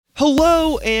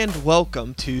Hello and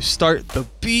welcome to Start the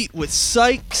Beat with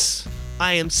Sykes.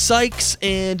 I am Sykes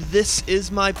and this is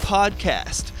my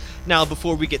podcast. Now,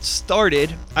 before we get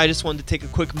started, I just wanted to take a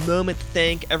quick moment to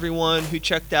thank everyone who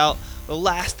checked out the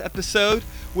last episode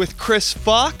with Chris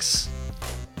Fox.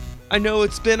 I know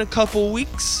it's been a couple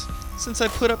weeks since I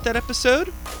put up that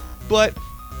episode, but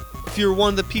if you're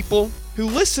one of the people who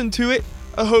listened to it,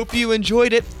 I hope you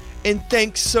enjoyed it, and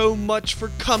thanks so much for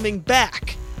coming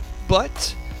back.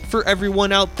 But for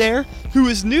everyone out there who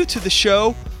is new to the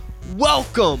show,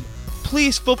 welcome!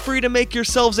 Please feel free to make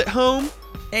yourselves at home,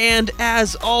 and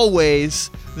as always,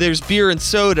 there's beer and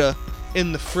soda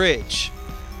in the fridge.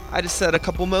 I just said a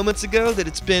couple moments ago that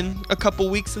it's been a couple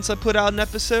weeks since I put out an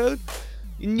episode,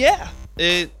 and yeah,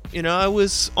 I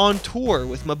was on tour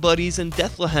with my buddies in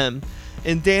Bethlehem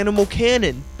and Danimal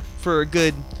Cannon for a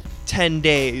good 10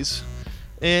 days,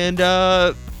 and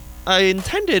I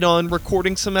intended on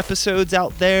recording some episodes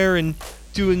out there and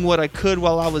doing what I could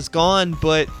while I was gone,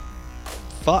 but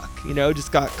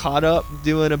just got caught up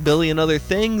doing a billion other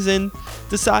things and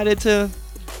decided to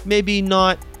maybe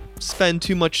not spend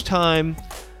too much time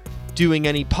doing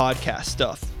any podcast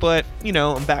stuff. But,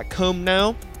 I'm back home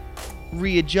now,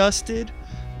 readjusted,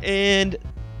 and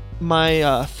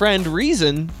my friend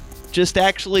Reason just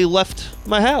actually left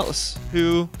my house,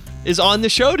 who is on the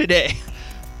show today,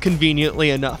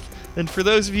 conveniently enough. And for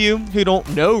those of you who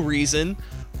don't know Reason,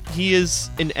 he is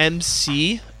an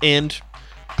MC and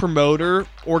promoter,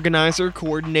 organizer,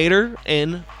 coordinator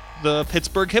in the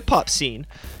Pittsburgh hip-hop scene.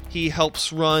 He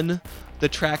helps run the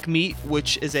Track Meet,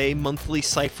 which is a monthly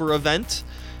cypher event,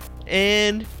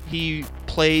 and he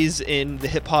plays in the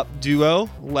hip-hop duo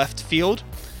Left Field,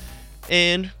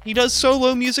 and he does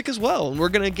solo music as well. And we're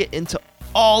going to get into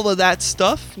all of that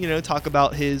stuff, talk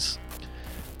about his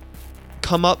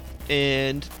come up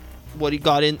and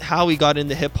how he got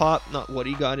into hip hop, not what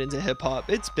he got into hip hop.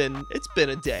 It's been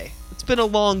a day. It's been a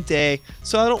long day,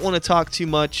 so I don't want to talk too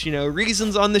much.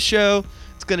 Reason's on the show.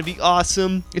 It's going to be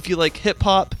awesome. If you like hip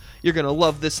hop, you're going to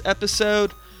love this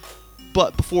episode.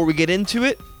 But before we get into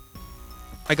it,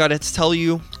 I got to tell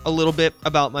you a little bit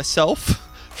about myself.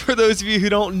 For those of you who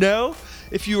don't know,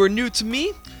 if you are new to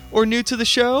me or new to the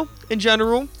show in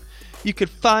general, you could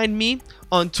find me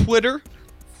on Twitter,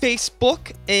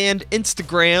 Facebook, and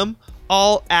Instagram,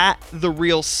 all at The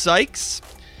Real Sykes.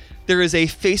 There is a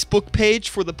Facebook page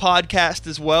for the podcast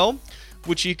as well,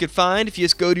 which you could find if you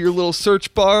just go to your little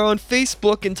search bar on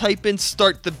Facebook and type in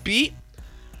Start the Beat.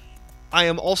 I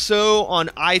am also on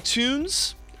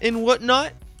iTunes and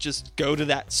whatnot. Just go to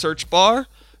that search bar,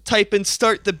 type in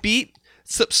Start the Beat,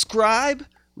 subscribe,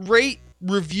 rate,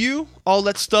 review, all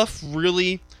that stuff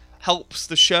really helps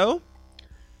the show.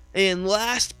 And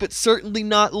last but certainly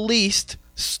not least,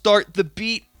 Start the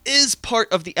Beat is part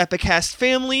of the Epicast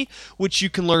family, which you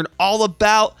can learn all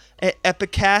about at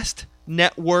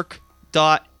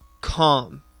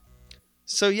epicastnetwork.com.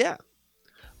 So yeah,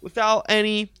 without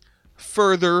any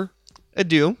further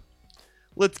ado,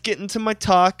 let's get into my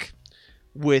talk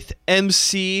with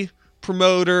MC,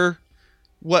 promoter,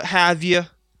 what have you,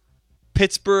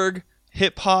 Pittsburgh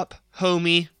hip-hop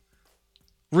homie,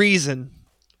 Reason.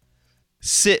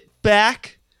 Sit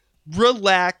back,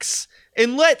 relax,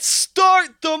 and let's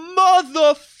start the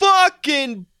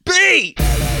motherfucking beat!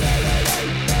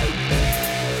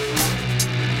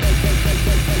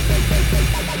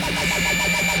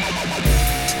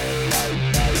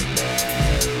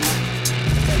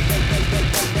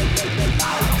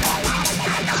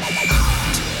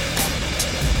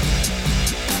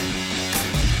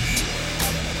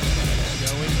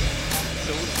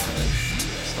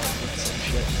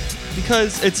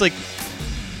 Because it's like,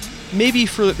 maybe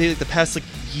for the past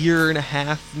year and a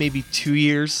half, maybe 2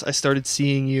 years, I started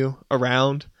seeing you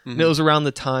around. Mm-hmm. And it was around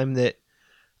the time that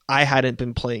I hadn't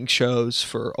been playing shows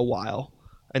for a while.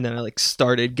 And then I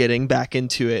started getting back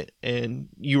into it. And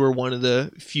you were one of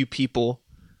the few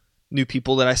new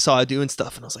people that I saw doing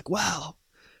stuff. And I was like, wow,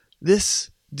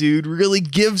 this dude really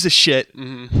gives a shit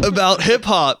about hip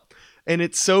hop. And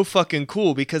it's so fucking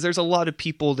cool because there's a lot of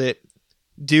people that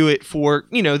do it for,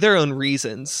 their own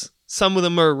reasons. Some of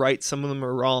them are right, some of them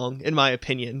are wrong, in my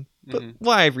opinion. But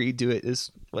whatever you do it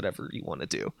is whatever you want to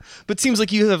do. But it seems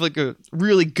like you have a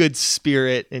really good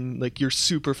spirit and you're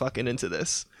super fucking into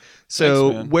this.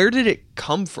 So thanks, where did it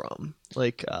come from?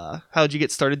 How'd you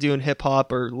get started doing hip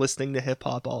hop or listening to hip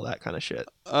hop, all that kind of shit?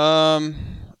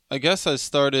 I guess I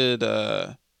started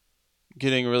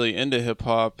getting really into hip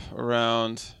hop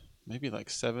around maybe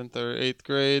 7th or 8th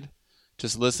grade,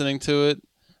 just listening to it.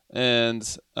 And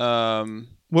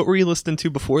what were you listening to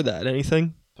before that?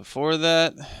 Anything? Before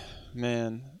that,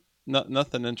 man,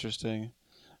 nothing interesting.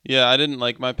 Yeah, I didn't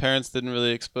like my parents didn't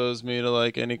really expose me to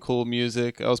like any cool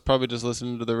music. I was probably just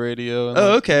listening to the radio and Oh,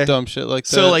 like, okay. dumb shit like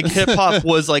that. So like hip hop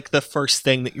was like the first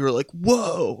thing that you were like,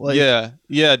 whoa. Like,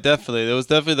 yeah, definitely. It was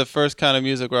definitely the first kind of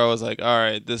music where I was like, all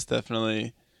right, this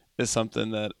definitely is something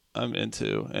that I'm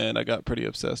into, and I got pretty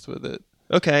obsessed with it.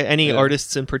 Okay. Any Yeah.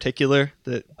 artists in particular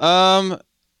that?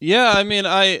 Yeah, I mean,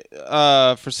 I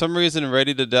for some reason,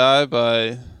 "Ready to Die"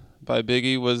 by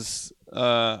Biggie was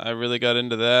I really got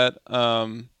into that.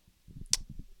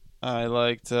 I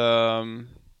liked kind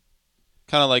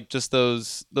of like just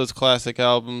those classic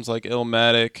albums like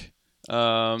Illmatic.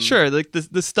 Sure, like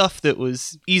the stuff that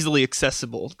was easily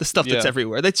accessible, the stuff that's Yeah.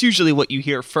 everywhere. That's usually what you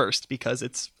hear first because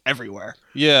it's everywhere.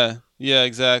 Yeah,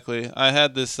 exactly. I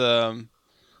had this this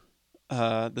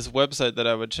website that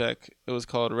I would check. It was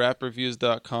called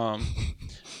rapreviews.com.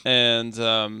 And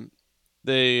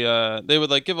they would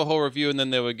like give a whole review and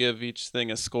then they would give each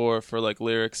thing a score for like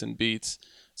lyrics and beats.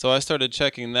 So I started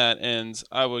checking that, and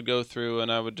I would go through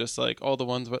and I would just like all the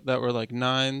ones that were like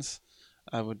 9s,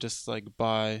 I would just like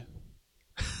buy.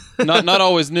 Not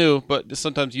always new, but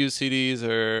sometimes used CDs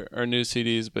or new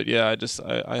CDs. But yeah,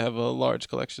 I have a large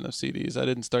collection of CDs. I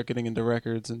didn't start getting into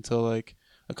records until like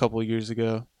a couple of years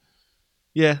ago.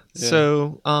 Yeah. Yeah.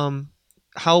 So,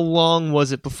 how long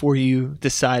was it before you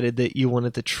decided that you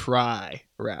wanted to try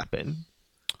rapping?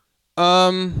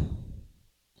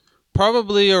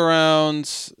 Probably around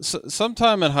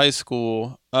sometime in high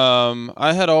school.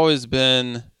 I had always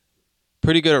been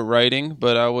pretty good at writing,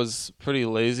 but I was pretty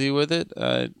lazy with it.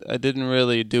 I didn't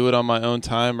really do it on my own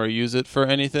time or use it for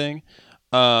anything.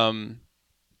 I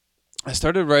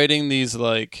started writing these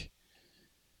like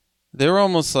they were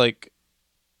almost like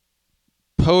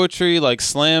poetry, like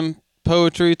slam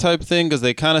poetry type thing, because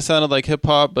they kind of sounded like hip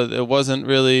hop, but it wasn't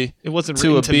really. It wasn't to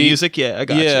written a to beat. music. Yeah, I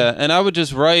got Yeah, and I would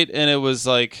just write, and it was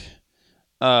like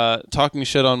talking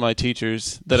shit on my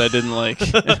teachers that I didn't like.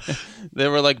 They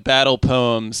were like battle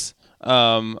poems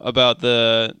about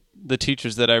the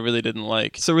teachers that I really didn't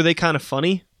like. So were they kind of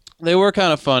funny? They were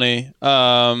kind of funny.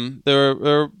 They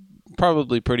were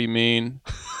probably pretty mean.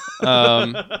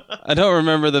 I don't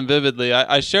remember them vividly.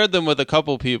 I shared them with a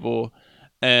couple people,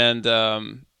 and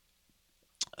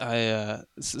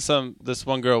this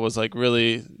one girl was like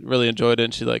really enjoyed it,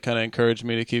 and she like kind of encouraged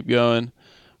me to keep going.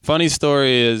 Funny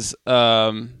story is I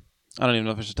don't even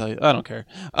know if I should tell you. I don't care.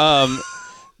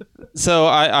 So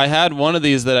I had one of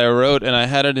these that I wrote, and I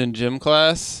had it in gym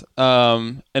class,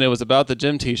 and it was about the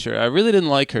gym teacher. I really didn't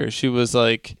like her. She was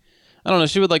like, I don't know,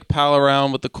 she would like pal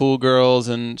around with the cool girls,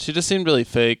 and she just seemed really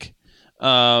fake.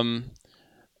 And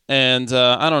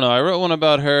I don't know, I wrote one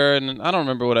about her, and I don't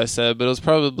remember what I said, but it was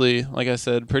probably, like I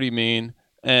said, pretty mean.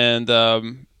 And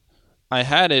I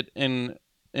had it in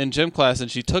gym class, and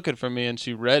she took it from me, and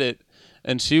she read it,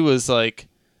 and she was like...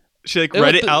 She like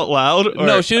read it out loud? Or?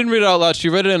 No, she didn't read it out loud. She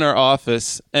read it in her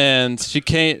office, and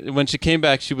when she came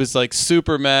back, she was like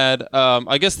super mad.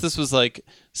 I guess this was like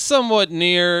somewhat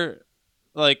near,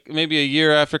 like maybe a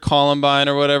year after Columbine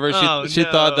or whatever. She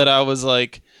thought that I was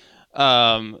like,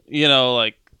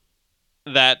 like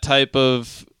that type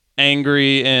of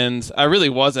angry, and I really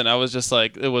wasn't. I was just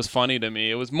like, it was funny to me.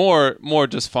 It was more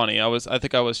just funny. I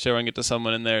think I was showing it to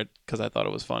someone in there because I thought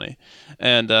it was funny,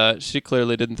 and she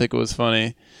clearly didn't think it was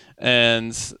funny.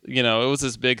 And, it was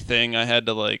this big thing. I had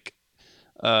to like,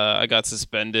 I got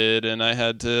suspended, and I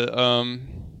had to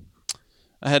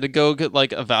go get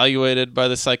like evaluated by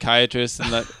the psychiatrist,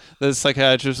 and that the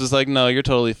psychiatrist was like, no, you're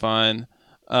totally fine.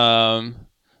 The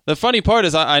funny part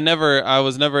is I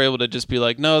was never able to just be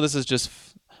like, no, this is just,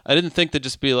 I didn't think to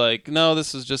just be like, no,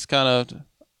 this was just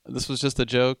a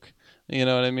joke. You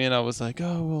know what I mean? I was like,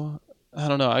 oh, well, I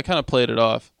don't know. I kind of played it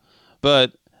off.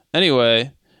 But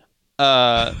anyway,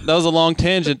 that was a long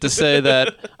tangent to say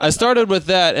that I started with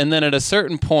that, and then at a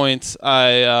certain point,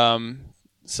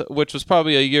 which was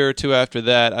probably a year or two after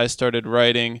that, I started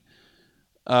writing.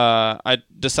 I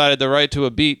decided to write to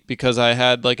a beat because I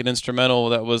had like an instrumental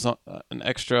that was an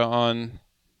extra on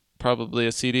probably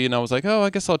a CD, and I was like, oh,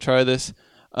 I guess I'll try this.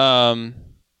 And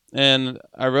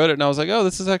I wrote it, and I was like, oh,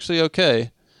 this is actually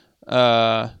okay.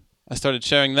 I started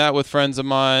sharing that with friends of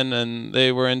mine, and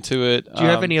they were into it. Do you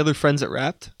have any other friends that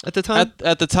rapped at the time?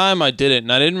 At the time, I didn't.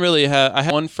 And I didn't really have... I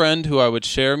had one friend who I would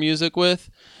share music with,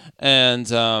 and,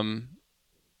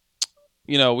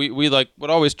 we like would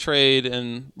always trade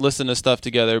and listen to stuff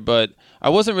together, but I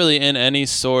wasn't really in any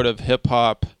sort of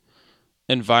hip-hop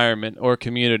environment or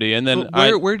community. And then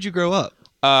where'd you grow up?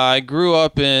 I grew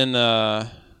up in...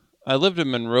 I lived in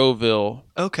Monroeville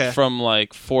from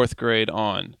like 4th grade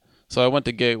on. So I went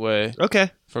to Gateway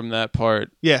from that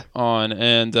part on.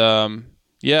 And,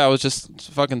 I was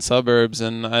just fucking suburbs,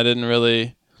 and I didn't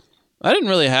really... I didn't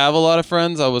really have a lot of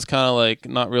friends. I was kind of like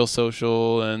not real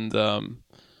social, and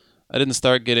I didn't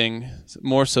start getting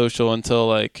more social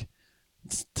until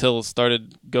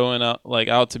started going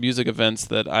out to music events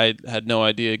that I had no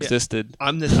idea existed.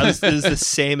 Yeah. This is the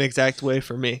same exact way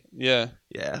for me. Yeah.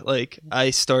 Yeah, like I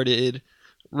started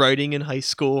writing in high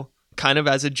school kind of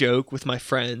as a joke with my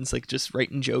friends, like just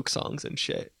writing joke songs and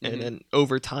shit. Mm-hmm. And then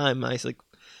over time I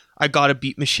got a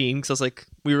beat machine because I was like,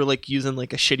 we were like using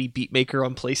like a shitty beat maker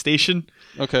on PlayStation.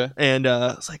 Okay. And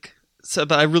I was like,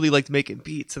 but I really liked making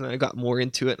beats, and then I got more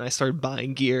into it and I started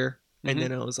buying gear. And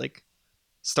then I was like,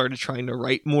 started trying to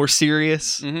write more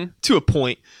serious to a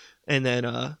point. And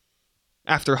then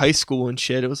after high school and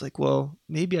shit, it was like, well,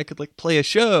 maybe I could like play a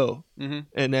show.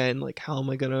 And then like, how am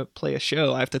I gonna play a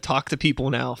show? I have to talk to people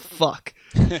now. Fuck.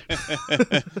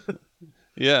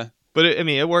 Yeah. But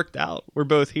it worked out. We're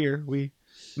both here. We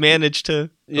managed to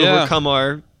overcome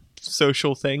our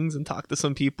social things and talk to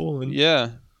some people and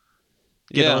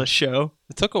get on a show.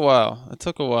 It took a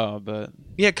while, but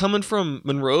yeah, coming from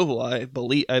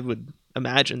Monroeville, I would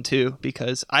imagine too,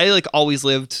 because I like always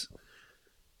lived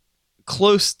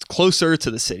closer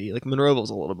to the city. Like Monroeville's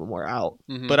a little bit more out,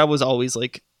 but I was always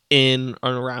like in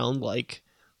and around like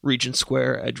Regent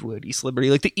Square, Edgewood, East Liberty,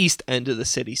 like the east end of the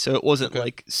city. So it wasn't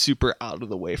like super out of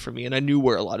the way for me, and I knew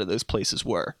where a lot of those places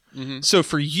were. So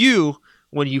for you,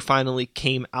 when you finally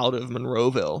came out of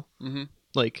Monroeville,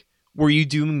 like, were you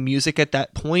doing music at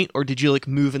that point, or did you like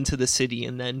move into the city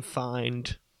and then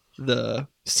find the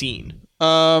scene?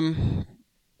 I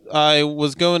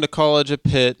was going to college at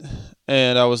Pitt,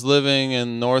 and I was living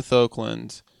in North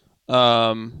Oakland.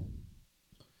 And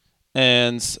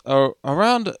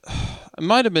around, it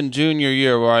might have been junior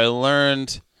year where I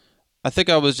learned, I think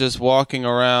I was just walking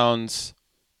around,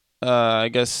 I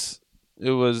guess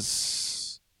it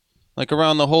was like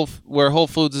around where Whole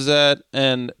Foods is at,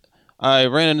 and I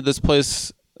ran into this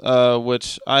place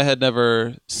which I had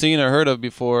never seen or heard of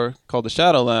before, called the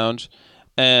Shadow Lounge.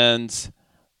 And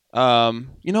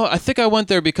I think I went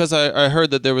there because I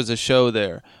heard that there was a show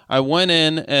there. I went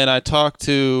in and I talked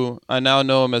to, I now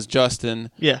know him as Justin.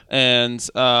 Yeah. And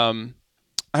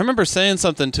I remember saying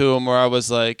something to him where I was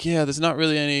like, yeah, there's not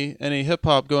really any hip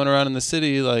hop going around in the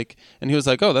city, like, and he was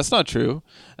like, oh, that's not true.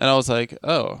 And I was like,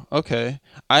 oh, okay.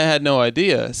 I had no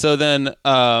idea. So then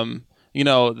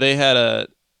they had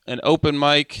an open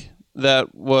mic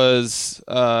that was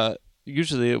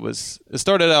usually it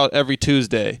started out every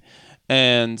Tuesday.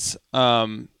 And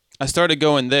I started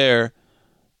going there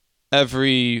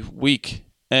every week.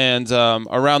 And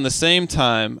around the same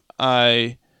time,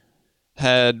 I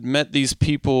had met these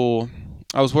people.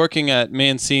 I was working at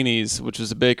Mancini's, which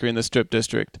was a bakery in the Strip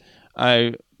District.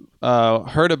 I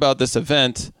heard about this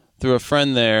event through a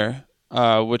friend there,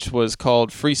 which was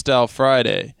called Freestyle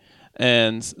Friday.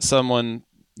 And someone,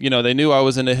 they knew I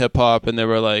was into hip-hop, and they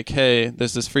were like, hey,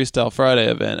 there's this Freestyle Friday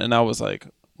event. And I was like,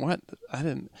 what? I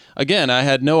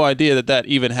had no idea that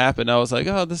even happened. I was like,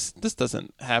 oh, this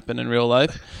doesn't happen in real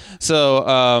life. So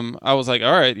I was like,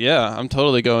 all right, yeah, I'm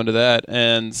totally going to that.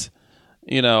 And,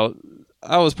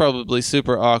 I was probably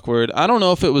super awkward. I don't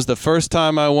know if it was the first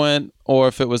time I went or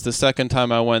if it was the second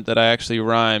time I went that I actually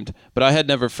rhymed, but I had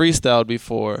never freestyled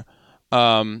before.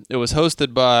 It was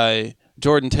hosted by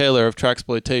Jordan Taylor of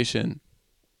Traxploitation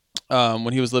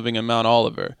when he was living in Mount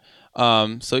Oliver.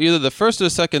 So either the first or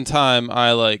second time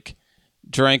I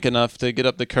drank enough to get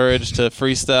up the courage to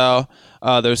freestyle.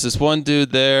 There's this one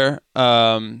dude there.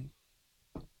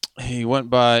 He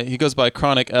goes by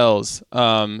Chronic L's.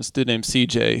 This dude named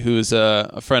CJ, who's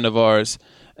a friend of ours,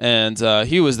 and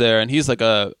he was there, and he's like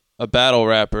a battle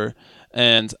rapper,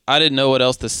 and I didn't know what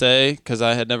else to say because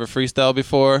I had never freestyled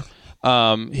before.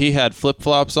 He had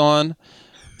flip-flops on,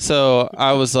 so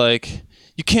I was like,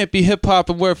 you can't be hip-hop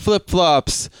and wear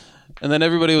flip-flops. And then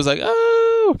everybody was like,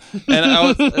 oh, and I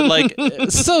was like,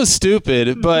 so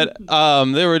stupid. But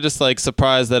they were just like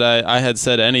surprised that I had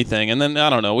said anything. And then,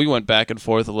 I don't know, we went back and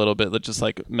forth a little bit, just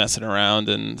like messing around.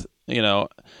 And,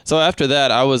 so after that,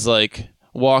 I was like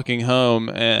walking home,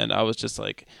 and I was just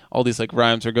like, all these like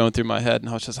rhymes were going through my head. And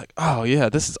I was just like, oh, yeah,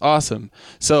 this is awesome.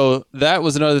 So that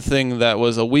was another thing that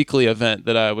was a weekly event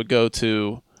that I would go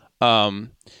to.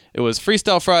 It was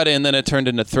Freestyle Friday, and then it turned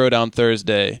into Throwdown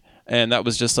Thursday. And that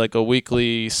was just like a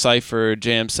weekly cypher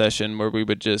jam session where we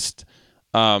would just,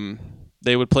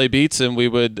 they would play beats, and we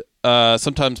would,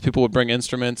 sometimes people would bring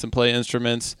instruments and play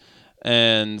instruments.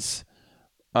 And,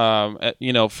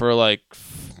 for like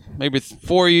maybe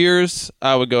 4 years,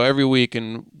 I would go every week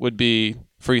and would be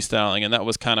freestyling. And that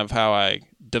was kind of how I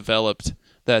developed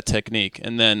that technique.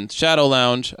 And then Shadow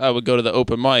Lounge, I would go to the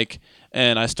open mic,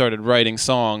 and I started writing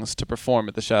songs to perform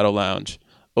at the Shadow Lounge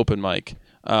open mic.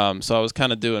 So I was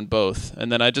kind of doing both.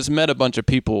 And then I just met a bunch of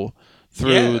people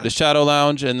through the Shadow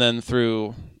Lounge and then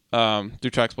through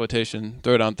Traxploitation,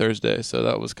 Throwdown Thursday. So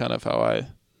that was kind of how I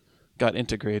got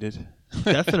integrated.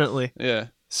 Definitely. Yeah.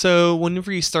 So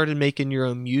whenever you started making your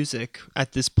own music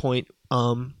at this point,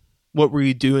 what were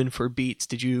you doing for beats?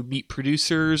 Did you meet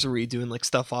producers, or were you doing like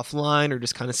stuff offline, or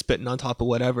just kind of spitting on top of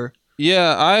whatever?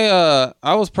 Yeah,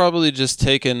 I was probably just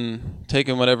taking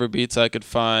whatever beats I could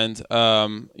find.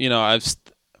 We're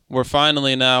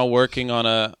finally now working on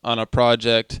a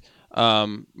project.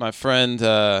 My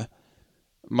friend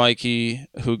Mikey,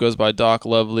 who goes by Doc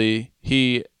Lovely,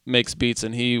 he makes beats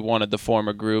and he wanted to form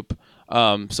a group.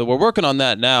 So we're working on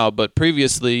that now, but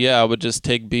previously, I would just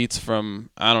take beats from,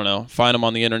 I don't know, find them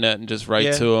on the internet and just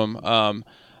write to them.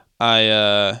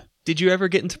 Did you ever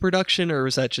get into production, or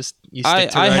was that just you stick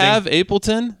to I writing? have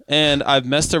Ableton, and I've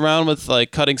messed around with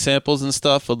like cutting samples and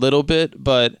stuff a little bit,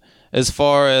 but as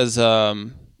far as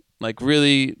like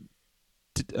really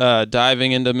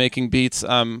diving into making beats,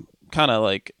 I'm kind of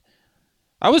like,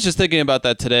 I was just thinking about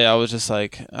that today. I was just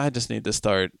like, I just need to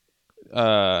start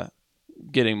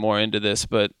getting more into this,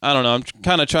 but I don't know. I'm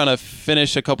kind of trying to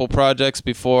finish a couple projects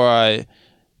before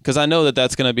because I know that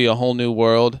that's going to be a whole new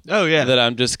world. Oh yeah. That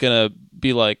I'm just going to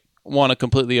be like, want to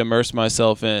completely immerse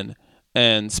myself in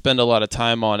and spend a lot of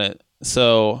time on it.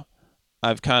 So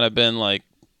I've kind of been like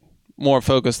more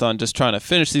focused on just trying to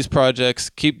finish these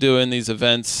projects, keep doing these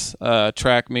events,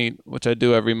 track meet, which I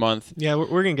do every month. Yeah, we're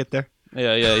going to get there.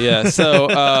 Yeah.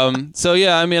 So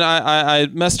yeah, I mean, I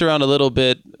messed around a little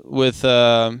bit with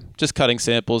just cutting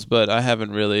samples, but I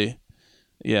haven't really,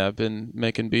 been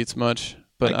making beats much.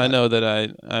 But I know that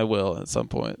I will at some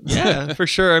point. Yeah, for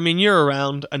sure. I mean, you're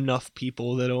around enough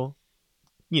people that'll,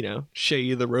 show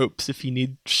you the ropes if you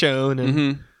need shown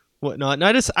and whatnot.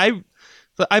 And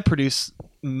I produce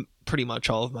pretty much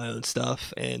all of my own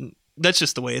stuff, and that's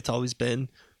just the way it's always been.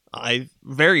 I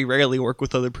very rarely work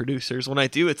with other producers. When I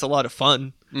do, it's a lot of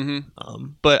fun.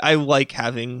 But I like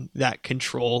having that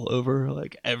control over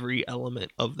like every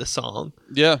element of the song.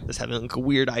 Yeah. Just having like a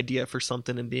weird idea for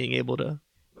something and being able to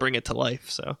bring it to life.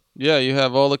 So yeah, you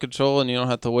have all the control and you don't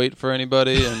have to wait for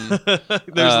anybody. And there's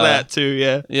that too.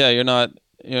 Yeah. Yeah, you're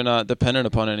not dependent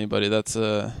upon anybody. There's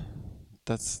a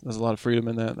lot of freedom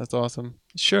in that. That's awesome.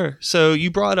 Sure. So you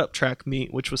brought up track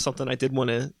meet, which was something I did want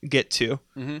to get to.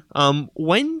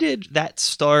 When did that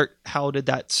start? How did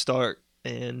that start?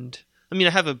 And I mean,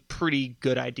 I have a pretty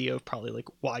good idea of probably like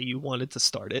why you wanted to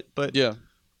start it, but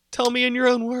tell me in your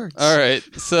own words. All right.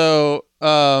 So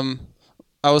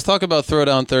I was talking about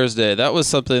Throwdown Thursday. That was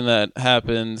something that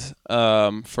happened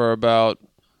for about,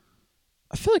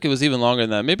 I feel like it was even longer than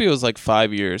that. Maybe it was like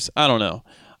 5 years. I don't know.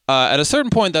 At a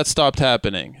certain point, that stopped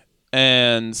happening.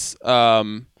 And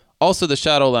also the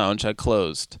Shadow Lounge had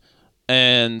closed.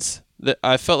 And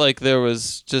I felt like there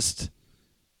wasn't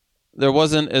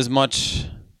as much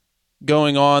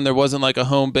going on. There wasn't like a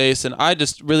home base. And I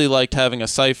just really liked having a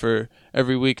cypher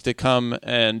every week to come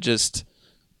and just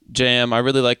jam. I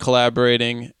really like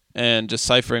collaborating and just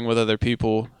ciphering with other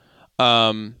people.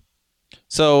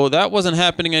 So that wasn't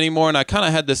happening anymore. And I kind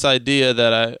of had this idea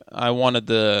that I wanted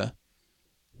to,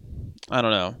 I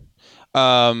don't know.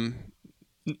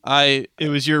 It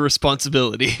was your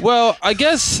responsibility. Well, I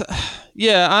guess,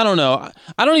 I don't know.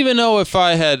 I don't even know if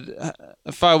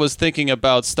I was thinking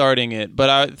about starting it, but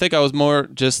I think I was more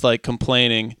just like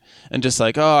complaining and just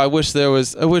like, I wish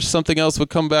something else would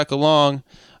come back along.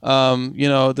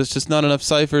 There's just not enough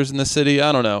ciphers in the city.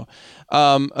 I don't know.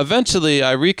 Eventually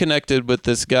I reconnected with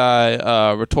this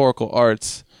guy, Rhetorical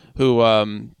Arts, who,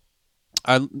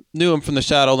 I knew him from the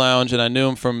Shadow Lounge and I knew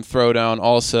him from Throwdown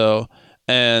also,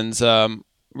 and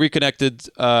reconnected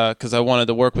because I wanted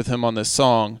to work with him on this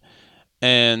song,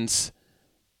 and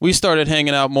we started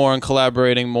hanging out more and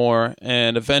collaborating more,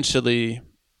 and eventually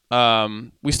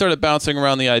we started bouncing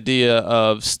around the idea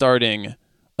of starting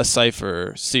a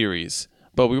cipher series,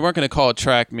 but we weren't going to call it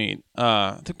track meet.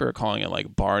 I think we were calling it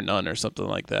like Bar None or something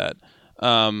like that.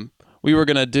 We were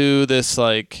going to do this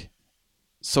like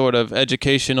sort of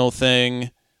educational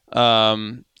thing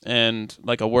and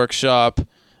like a workshop,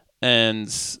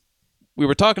 and we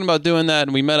were talking about doing that,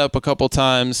 and we met up a couple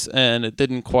times and it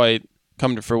didn't quite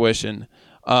come to fruition.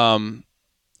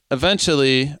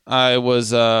 Eventually I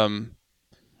was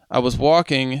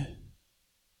walking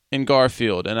in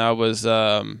Garfield, and I was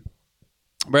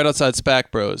right outside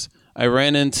SPAC Bros. I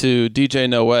ran into DJ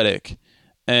Noetic,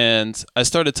 and I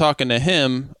started talking to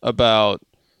him about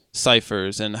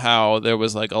ciphers and how there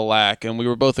was like a lack, and we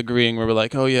were both agreeing. We were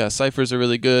like, oh yeah, ciphers are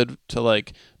really good to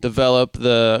like develop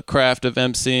the craft of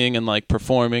emceeing and like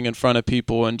performing in front of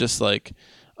people and just like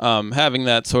having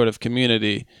that sort of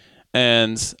community.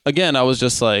 And again, I was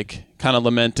just like kind of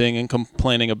lamenting and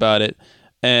complaining about it.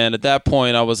 And at that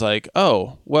point, I was like,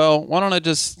 oh, well, why don't I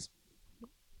just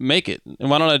make it? And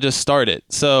why don't I just start it?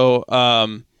 So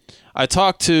I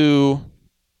talked to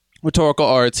Rhetorical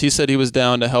Arts. He said he was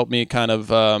down to help me kind of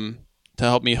to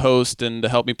help me host and to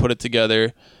help me put it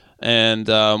together. And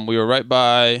we were right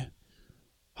by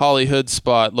Holly Hood's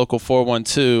spot, Local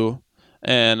 412.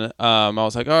 And I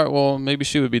was like, all right, well, maybe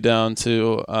she would be down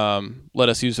to let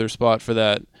us use her spot for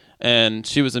that. And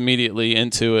she was immediately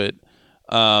into it.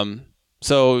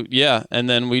 So, yeah, and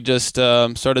then we just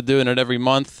started doing it every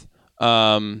month.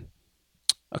 A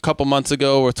couple months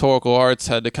ago, Rhetorical Arts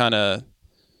had to kind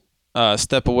of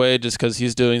step away just because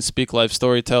he's doing Speak Life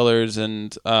Storytellers,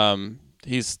 and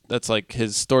that's like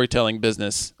his storytelling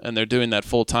business, and they're doing that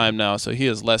full time now, so he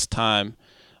has less time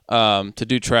to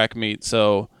do track meet.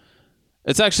 So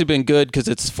it's actually been good because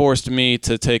it's forced me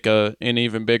to take an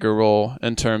even bigger role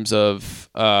in terms of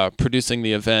producing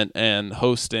the event and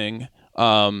hosting.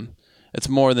 It's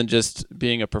more than just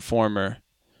being a performer,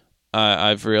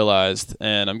 I've realized,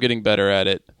 and I'm getting better at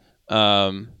it.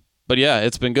 But yeah,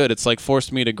 it's been good. It's like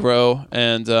forced me to grow,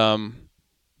 and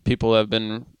people have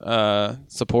been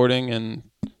supporting, and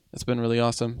it's been really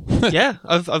awesome. Yeah,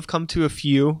 I've come to a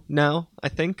few now, I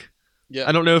think. Yeah.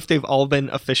 I don't know if they've all been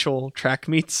official track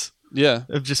meets. Yeah.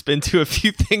 I've just been to a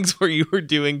few things where you were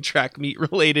doing track meet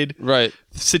related Right.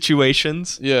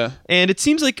 situations. Yeah. And it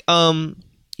seems like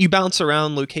you bounce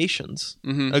around locations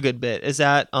Mm-hmm. a good bit. Is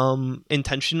that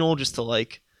intentional, just to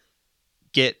like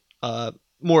get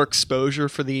more exposure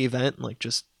for the event, like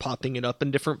just popping it up in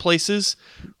different places,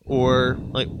 or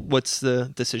like what's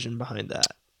the decision behind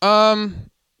that?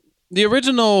 The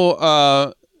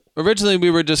originally we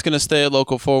were just going to stay at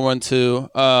Local 412.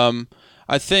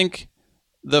 I think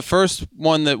the first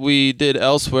one that we did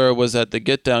elsewhere was at the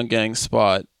Get Down Gang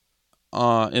spot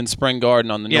in Spring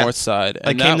Garden on the north side.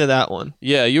 And I came to that one.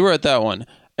 Yeah, you were at that one.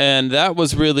 And that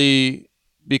was really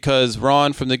because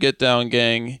Ron from the Get Down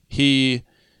Gang,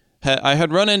 I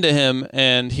had run into him,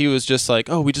 and he was just like,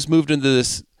 oh, we just moved into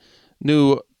this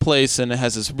new place, and it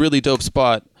has this really dope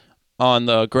spot on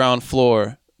the ground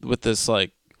floor with this,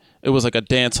 like, it was like a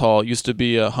dance hall. It used to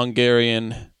be a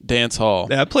Hungarian dance hall.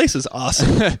 That place is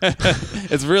awesome.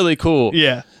 It's really cool.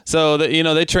 Yeah. So,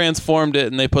 they transformed it,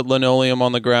 and they put linoleum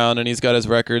on the ground, and he's got his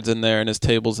records in there and his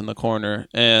tables in the corner.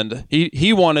 And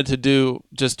he wanted to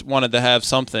have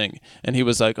something. And he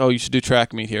was like, oh, you should do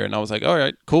track meet here. And I was like, all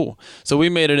right, cool. So we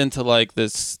made it into like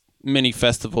this mini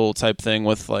festival type thing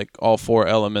with like all four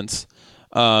elements.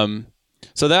 So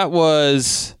that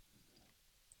was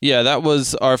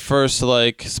our first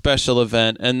like special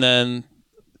event. And then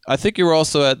I think you were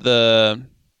also at the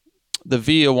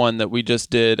VIA one that we just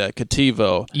did at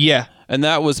Cativo. Yeah. And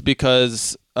that was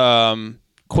because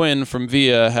Quinn from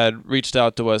VIA had reached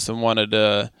out to us and wanted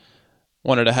to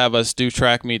have us do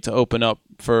track meet to open up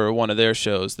for one of their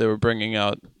shows. They were bringing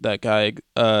out that guy,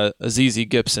 Azizi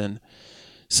Gibson.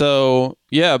 So,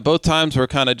 yeah, both times were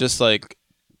kind of just like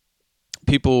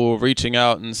people reaching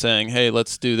out and saying, hey,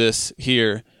 let's do this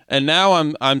here. And now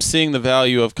I'm seeing the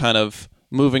value of kind of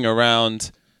moving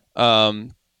around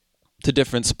to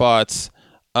different spots.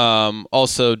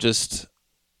 Also, just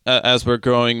as we're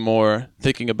growing more,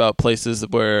 thinking about places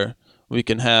where we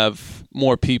can have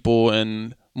more people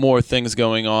and more things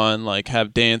going on, like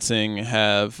have dancing,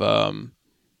 have more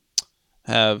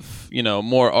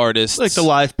artists, Like the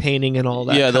live painting and all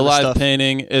that. Yeah, kind the of live stuff.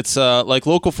 painting. It's like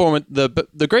Local 412.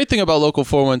 The great thing about Local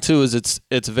 412 is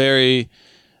it's very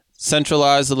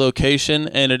centralized, the location,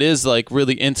 and it is like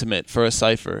really intimate for a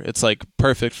cipher. It's like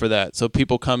perfect for that. So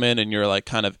people come in and you're like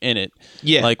kind of in it.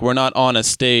 Yeah. Like we're not on a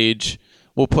stage.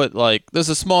 We'll put like there's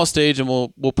a small stage and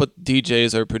we'll put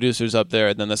DJs or producers up there,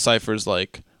 and then the cipher's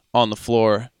like on the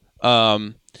floor.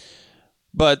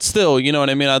 But still, you know what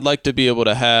I mean? I'd like to be able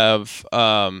to have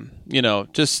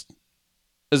just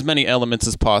as many elements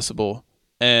as possible.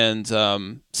 And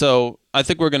so I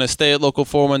think we're going to stay at Local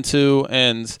 412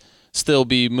 and still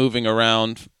be moving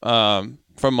around from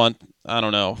month. I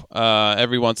don't know.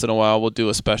 Every once in a while, we'll do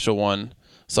a special one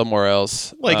somewhere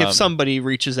else. Like if somebody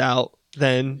reaches out,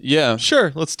 then yeah,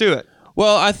 sure, let's do it.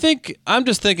 Well, I think I'm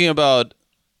just thinking about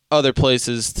other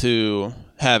places to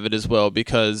have it as well,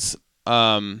 because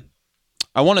I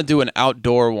want to do an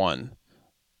outdoor one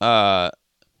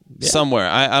somewhere.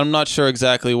 I'm not sure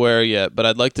exactly where yet, but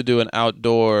I'd like to do an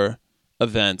outdoor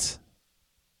event.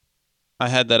 We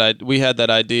had that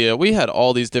idea. We had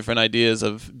all these different ideas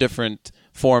of different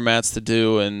formats to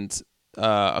do, and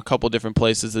a couple different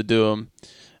places to do them.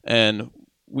 And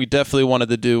we definitely wanted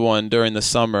to do one during the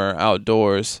summer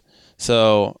outdoors.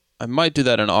 So I might do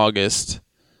that in August.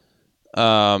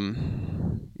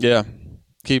 Yeah,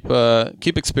 keep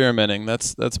experimenting.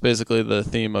 That's basically the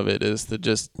theme of it, is to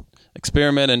just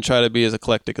experiment and try to be as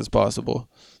eclectic as possible.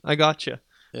 I gotcha.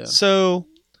 Yeah. So,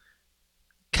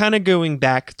 kind of going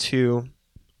back to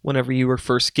whenever you were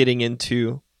first getting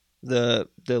into the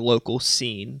local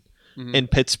scene in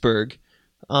Pittsburgh,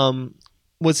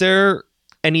 was there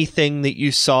anything that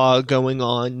you saw going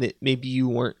on that maybe you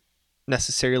weren't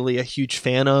necessarily a huge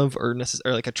fan of or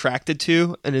like attracted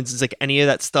to, and is like any of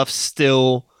that stuff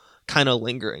still kind of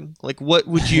lingering? Like, what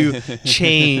would you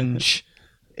change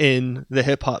in the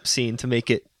hip hop scene to make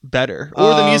it better,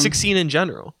 or the music scene in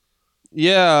general?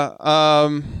 Yeah,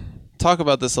 talk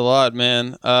about this a lot,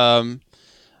 man.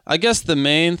 I guess the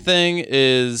main thing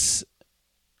is,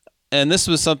 and this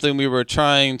was something we were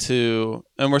trying to,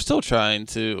 and we're still trying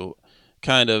to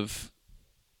kind of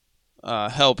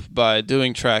help by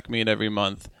doing track meet every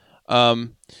month.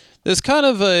 There's kind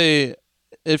of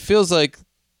it feels like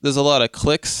there's a lot of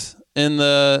cliques in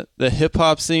the hip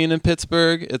hop scene in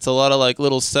Pittsburgh. It's a lot of like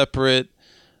little separate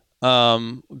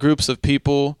groups of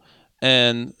people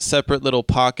and separate little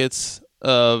pockets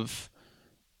of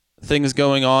things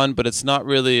going on, but it's not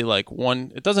really like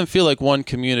one. It doesn't feel like one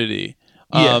community.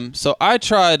 Yeah. So I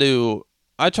try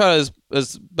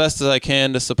as best as I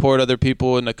can to support other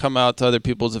people and to come out to other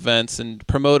people's events and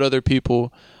promote other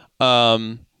people,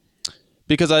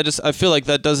 because I feel like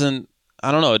that doesn't,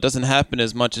 I don't know, it doesn't happen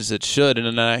as much as it should. And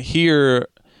then I hear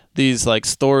these like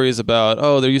stories about,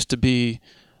 oh, there used to be,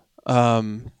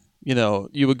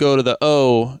 you would go to the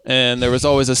O and there was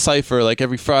always a cypher like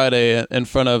every Friday in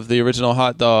front of the original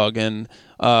hot dog, and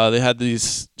they had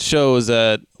these shows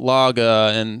at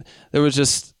Laga, and there was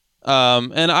just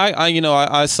and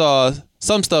I saw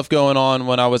some stuff going on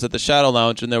when I was at the Shadow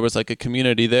Lounge, and there was like a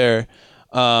community there.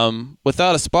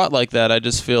 Without a spot like that, I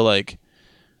just feel like,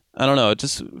 I don't know, it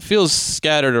just feels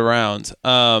scattered around.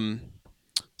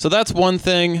 So that's one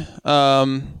thing.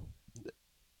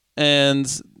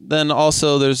 And then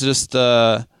also there's just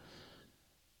there's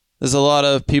a lot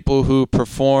of people who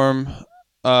perform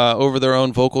over their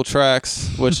own vocal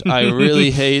tracks, which I really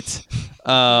hate.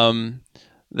 I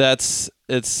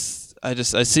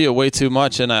see it way too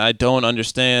much, and I don't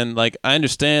understand. Like, I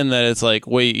understand that it's like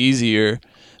way easier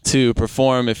to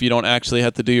perform if you don't actually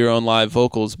have to do your own live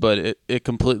vocals, but it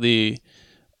completely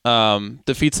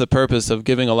defeats the purpose of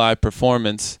giving a live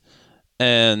performance.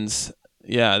 And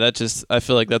yeah, I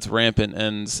feel like that's rampant,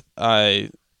 and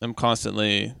I am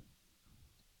constantly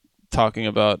talking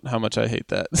about how much I hate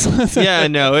that. Yeah,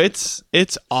 no, it's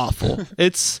awful.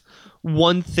 It's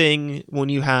one thing when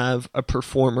you have a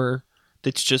performer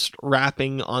that's just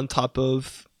rapping on top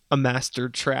of a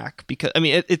mastered track, because I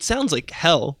mean it sounds like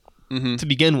hell to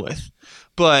begin with,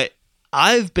 but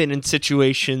I've been in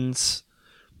situations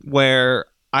where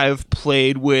I've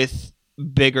played with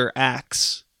bigger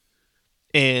acts,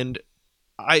 and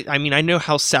I mean I know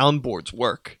how soundboards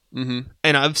work, and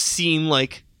I've seen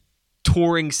like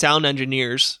touring sound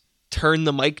engineers turn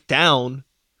the mic down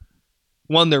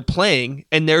when they're playing,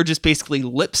 and they're just basically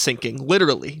lip syncing,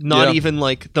 literally, not even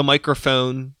like the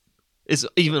microphone is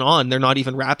even on. They're not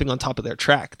even rapping on top of their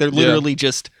track. They're literally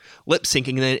just lip syncing,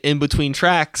 and then in between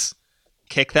tracks,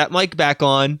 kick that mic back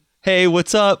on. Hey,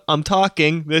 what's up? I'm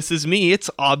talking. This is me. It's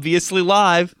obviously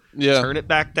live. Yeah. Turn it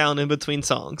back down in between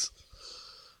songs.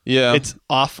 Yeah. It's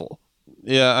awful.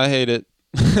 Yeah, I hate it.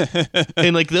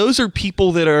 And like those are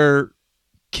people that are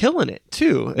killing it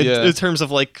too in terms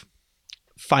of like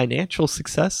financial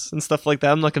success and stuff like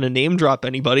that. I'm not going to name drop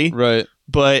anybody, right?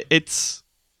 But it's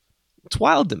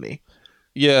wild to me.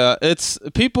 Yeah, it's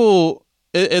people.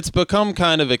 It's become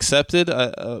kind of accepted.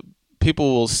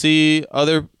 People will see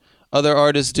other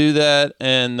artists do that,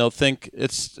 and they'll think they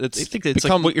think it's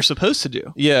become like what you're supposed to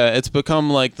do. Yeah, it's become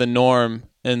like the norm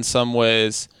in some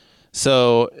ways.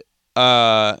 So,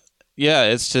 yeah,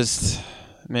 it's just,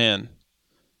 man,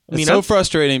 it's so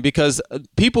frustrating because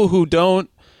people who don't,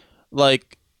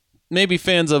 like, maybe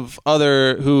fans of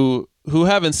other who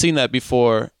haven't seen that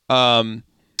before,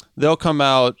 they'll come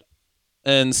out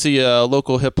and see a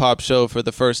local hip hop show for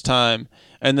the first time,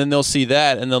 and then they'll see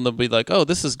that, and then they'll be like, "Oh,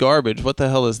 this is garbage. What the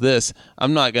hell is this?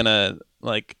 I'm not gonna,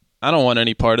 like, I don't want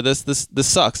any part of this. This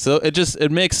sucks." So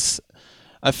it makes,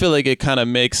 I feel like it kind of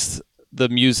makes the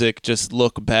music just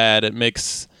look bad. It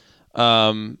makes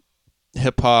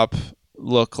hip hop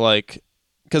look like,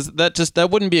 because that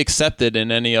wouldn't be accepted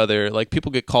in any other, like,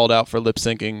 people get called out for lip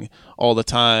syncing all the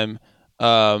time.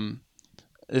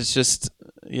 It's just,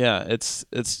 yeah, it's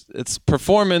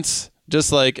performance,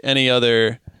 just like any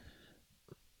other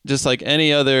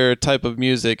type of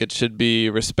music. It should be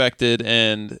respected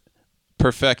and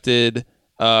perfected,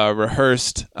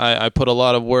 rehearsed. I put a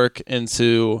lot of work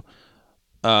into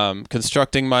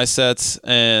constructing my sets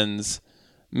and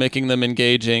making them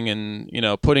engaging, and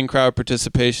putting crowd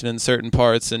participation in certain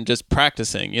parts and just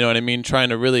practicing. You know what I mean? Trying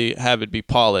to really have it be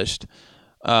polished.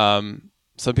 Some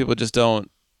people just don't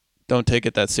take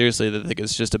it that seriously. They think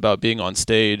it's just about being on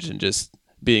stage and just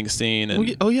being seen.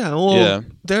 And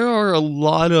there are a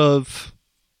lot of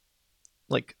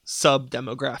like sub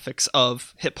demographics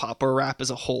of hip hop or rap as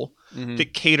a whole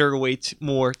that cater way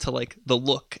more to like the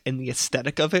look and the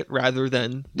aesthetic of it rather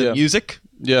than the music.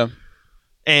 Yeah.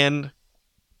 And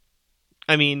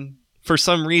I mean, for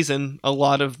some reason, a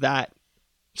lot of that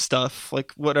stuff,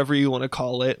 like whatever you want to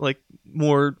call it, like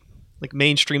more like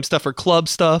mainstream stuff or club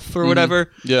stuff or whatever.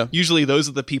 Yeah. Usually those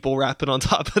are the people rapping on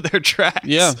top of their tracks.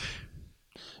 Yeah.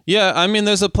 Yeah, I mean,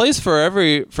 there's a place for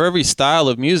every style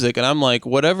of music, and I'm like,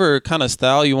 whatever kind of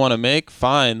style you want to make,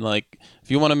 fine. Like,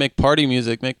 if you want to make party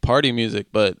music,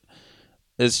 but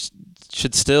it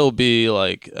should still be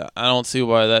like, I don't see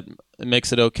why that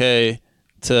makes it okay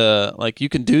to, like, you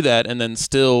can do that and then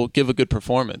still give a good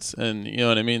performance, and you know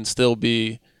what I mean, still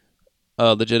be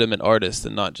a legitimate artist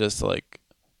and not just like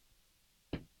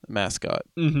a mascot.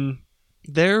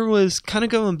 There was kind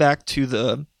of going back to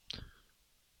the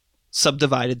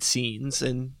subdivided scenes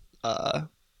and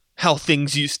how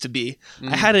things used to be.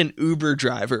 I had an Uber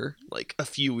driver like a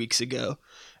few weeks ago,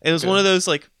 and it was one of those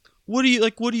like, what do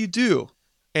you do?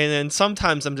 And then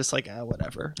sometimes I'm just like,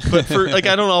 whatever. But for like,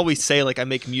 I don't always say like I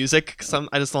make music, because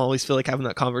I just don't always feel like having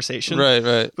that conversation.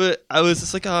 Right. But I was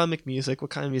just like, I make music.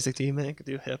 What kind of music do you make? I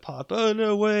do hip hop. Oh,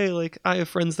 no way. Like, I have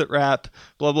friends that rap,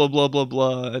 blah, blah, blah, blah,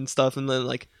 blah, and stuff. And then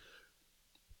like,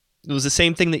 it was the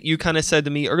same thing that you kind of said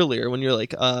to me earlier when you're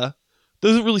like,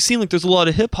 doesn't really seem like there's a lot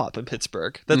of hip hop in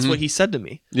Pittsburgh. That's what he said to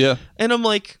me. Yeah. And I'm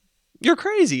like, you're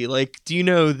crazy. Like, do you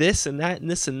know this and that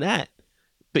and this and that?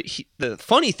 But the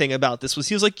funny thing about this was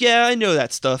he was like, yeah, I know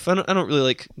that stuff. I don't really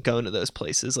like going to those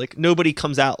places. Like, nobody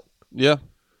comes out. Yeah.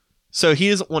 So he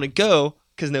doesn't want to go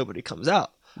because nobody comes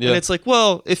out. Yeah. And it's like,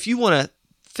 well, if you want to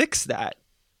fix that,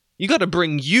 you got to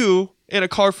bring you in a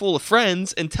car full of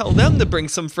friends and tell them to bring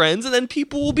some friends, and then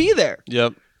people will be there.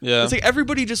 Yep. Yeah. It's like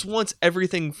everybody just wants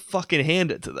everything fucking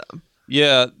handed to them.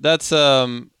 Yeah, that's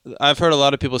I've heard a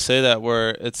lot of people say that,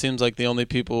 where it seems like the only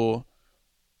people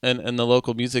in the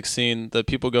local music scene, the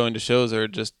people going to shows are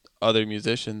just other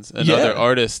musicians and other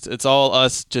artists. It's all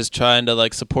us just trying to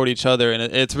like support each other, and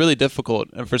it's really difficult.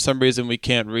 And for some reason, we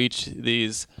can't reach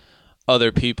these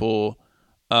other people.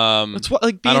 That's what,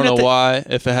 like, I don't know why.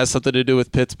 If it has something to do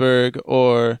with Pittsburgh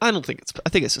or I don't think I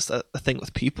think it's just a thing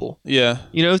with people. Yeah.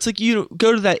 You know, it's like you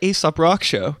go to that Aesop Rock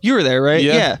show. You were there, right?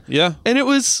 Yeah. And it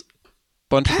was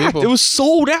bunch packed. of people. It was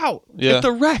sold out Yeah. at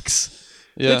the Rex.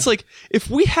 Yeah. It's like if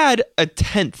we had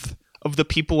 1/10 of the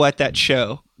people at that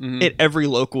show at every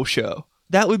local show,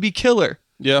 that would be killer.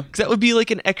 Yeah. Because that would be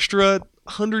like an extra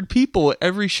 100 people at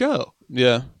every show.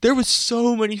 Yeah. There was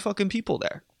so many fucking people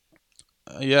there.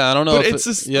 Yeah, I don't know. But if it's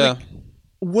just yeah. like,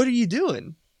 what are you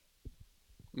doing?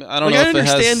 I don't Like, know. I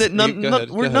understand that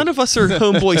none of us are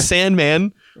Homeboy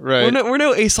Sandman. Right. We're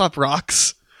no Aesop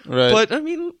Rocks. Right. But I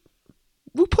mean,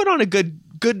 we put on a good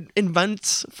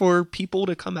events for people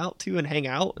to come out to and hang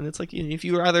out, and it's like, if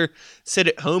you rather sit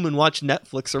at home and watch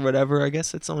Netflix or whatever, I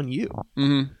guess it's on you.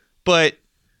 But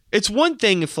it's one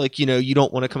thing if, like, you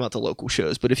don't want to come out to local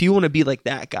shows, but if you want to be like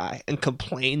that guy and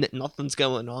complain that nothing's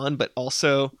going on, but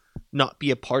also not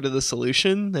be a part of the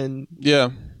solution, then yeah,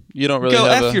 you don't really go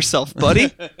have F yourself,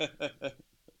 buddy.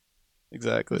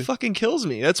 Exactly. It fucking kills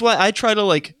me. That's why I try to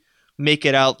like make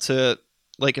it out to,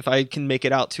 like, if I can make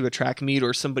it out to a track meet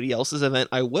or somebody else's event,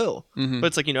 I will. But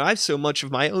it's like, I have so much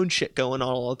of my own shit going on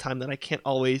all the time that I can't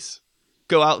always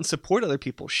go out and support other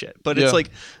people's shit. But it's like,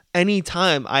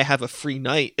 anytime I have a free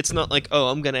night, it's not like, oh,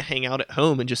 I'm going to hang out at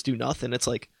home and just do nothing. It's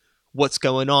like, what's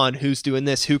going on? Who's doing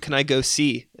this? Who can I go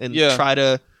see? And try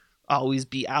to always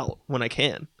be out when I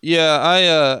can.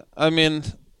 Yeah, I mean,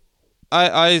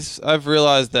 I've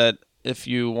realized that if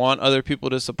you want other people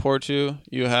to support you,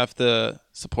 you have to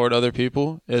support other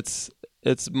people. It's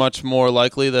much more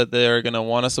likely that they're going to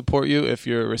want to support you if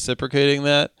you're reciprocating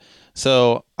that.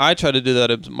 So I try to do that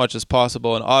as much as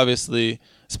possible. And obviously,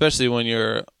 especially when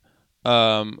you're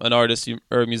an artist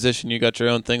or a musician, you got your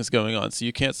own things going on, so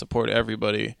you can't support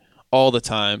everybody all the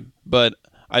time. But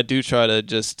I do try to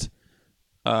just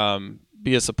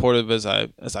be as supportive as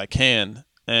I can.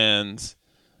 And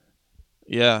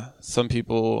yeah, some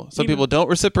people don't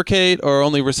reciprocate, or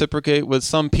only reciprocate with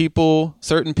certain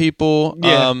people.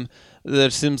 Yeah.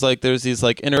 There seems like there's these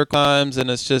like inner climbs,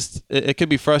 and it's just it could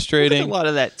be frustrating. I think a lot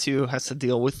of that too has to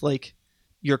deal with like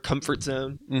your comfort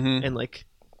zone and like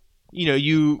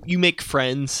you make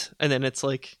friends, and then it's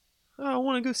like, oh, I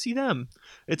want to go see them.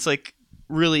 It's like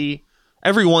really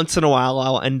every once in a while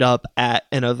I'll end up at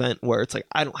an event where it's like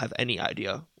I don't have any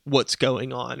idea what's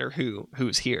going on or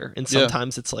who's here, and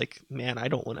sometimes it's like, man, I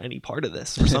don't want any part of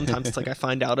this. Or sometimes it's like I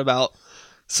find out about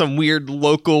some weird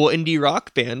local indie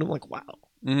rock band. I'm like, wow,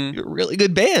 you're a really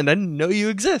good band. I didn't know you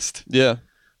exist. Yeah.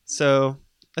 So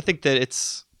I think that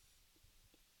it's,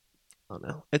 I don't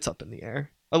know, it's up in the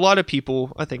air. A lot of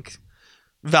people, I think,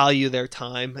 value their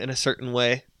time in a certain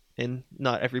way, and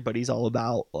not everybody's all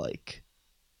about like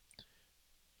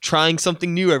trying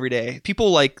something new every day. People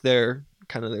like their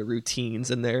kind of their routines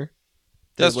and their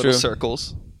That's little true.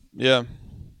 circles. Yeah,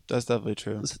 that's definitely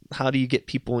true. How do you get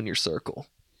people in your circle?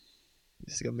 You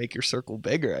just gotta make your circle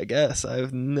bigger, I guess. I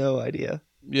have no idea.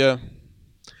 Yeah.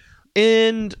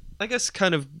 And I guess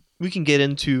kind of we can get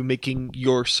into making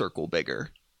your circle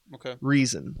bigger. Okay.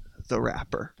 Reason, the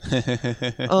rapper.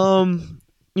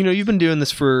 You've been doing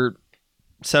this for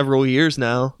several years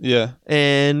now. Yeah.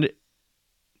 And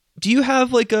do you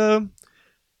have like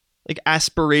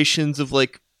aspirations of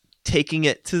like taking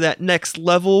it to that next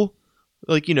level?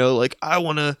 Like, like I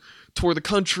want to tour the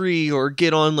country or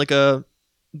get on like a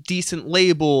decent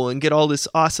label and get all this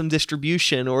awesome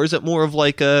distribution? Or is it more of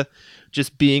like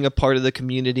just being a part of the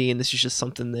community, and this is just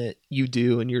something that you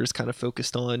do and you're just kind of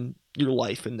focused on your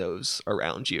life and those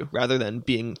around you rather than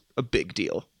being a big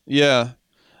deal? Yeah.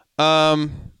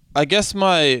 I guess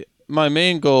my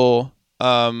main goal,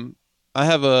 I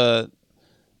have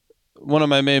one of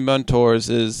my main mentors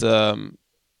is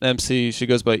MC. She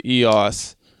goes by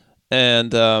EOS,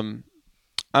 and I'm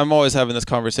always having this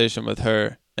conversation with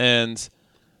her. And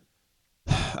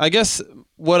I guess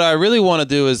what I really want to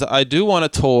do is I do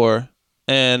want to tour,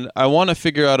 and I want to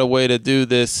figure out a way to do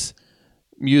this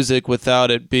music without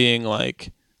it being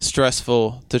like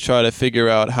stressful to try to figure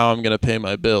out how I'm going to pay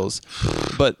my bills.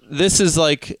 But this is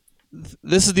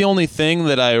the only thing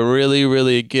that I really,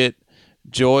 really get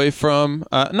joy from.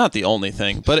 Not the only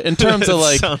thing, but in terms of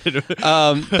like,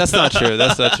 that's not true.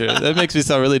 That's not true. That makes me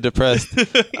sound really depressed. You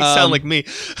sound like me.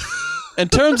 In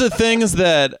terms of things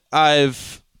that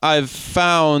I've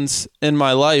found in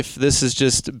my life, this has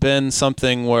just been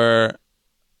something where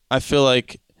I feel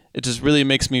like it just really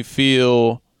makes me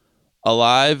feel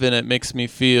alive, and it makes me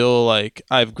feel like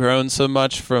I've grown so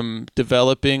much from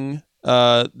developing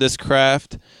this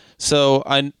craft. So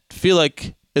I feel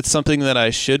like it's something that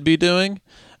I should be doing,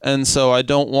 and so I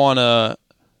don't want to.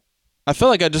 I feel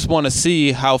like I just want to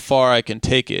see how far I can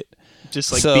take it.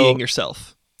 Just like being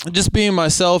yourself. Just being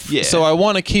myself. Yeah. So I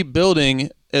want to keep building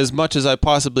as much as I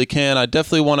possibly can. I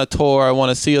definitely want to tour. I want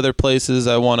to see other places.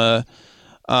 I want to.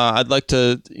 I'd like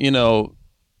to,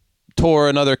 tour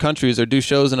in other countries or do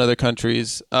shows in other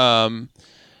countries, and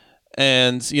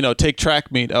take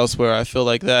track meet elsewhere. I feel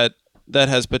like that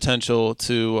has potential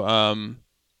to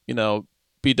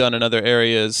be done in other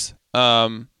areas.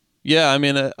 Yeah, I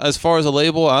mean, as far as a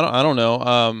label, I don't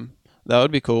know. That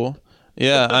would be cool.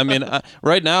 Yeah, I mean,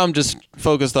 right now I'm just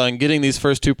focused on getting these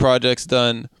first two projects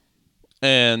done,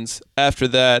 and after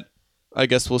that, I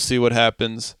guess we'll see what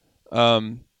happens.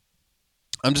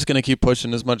 I'm just gonna keep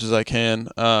pushing as much as I can.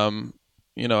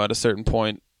 At a certain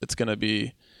point, it's gonna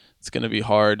be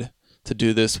hard to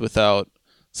do this without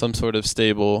some sort of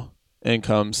stable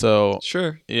income. So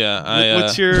sure, yeah.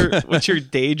 What's your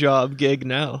day job gig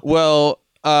now? Well,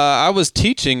 I was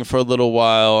teaching for a little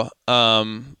while.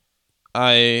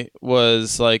 I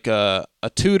was like a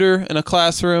tutor in a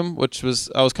classroom,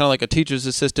 I was kind of like a teacher's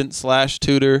assistant /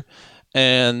 tutor,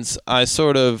 and I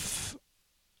sort of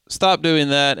stopped doing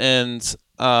that, and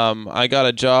I got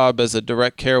a job as a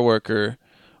direct care worker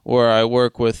where I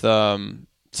work with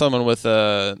someone with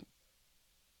I'm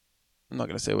not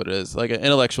going to say what it is, like an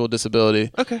intellectual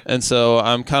disability. Okay. And so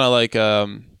I'm kind of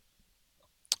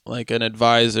like an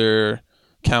advisor,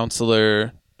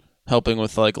 counselor, helping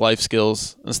with like life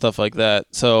skills and stuff like that.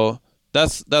 So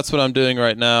that's what I'm doing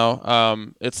right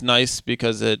now. It's nice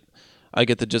because I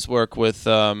get to just work with,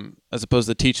 as opposed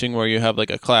to teaching where you have like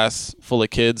a class full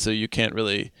of kids, so you can't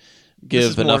really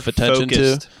give enough attention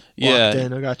to. Yeah,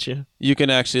 in, I got you. You can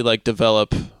actually like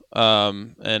develop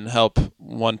and help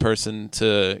one person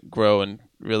to grow and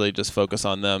really just focus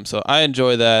on them. So I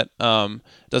enjoy that.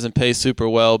 Doesn't pay super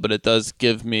well, but it does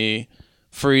give me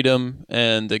freedom,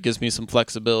 and it gives me some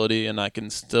flexibility, and I can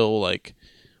still like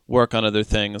work on other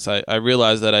things. I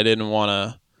realized that I didn't want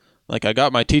to, like, I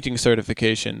got my teaching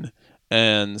certification,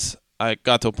 and I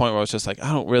got to a point where I was just like,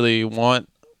 I don't really want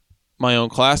my own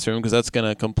classroom because that's going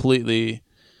to completely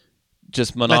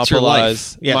just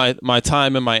monopolize my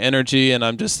time and my energy, and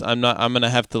I'm going to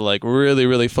have to like really,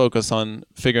 really focus on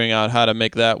figuring out how to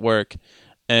make that work.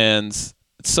 and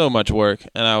it's so much work.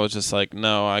 And I was just like,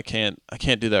 no, I can't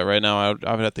do that right now. I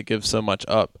would have to give so much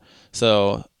up.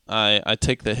 So I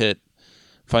take the hit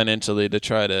financially to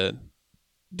try to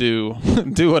do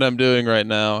what I'm doing right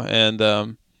now. And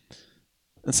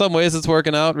in some ways it's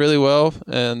working out really well,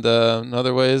 and in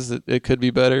other ways it could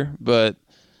be better. But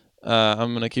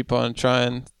I'm gonna keep on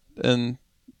trying and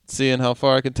seeing how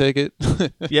far I can take it.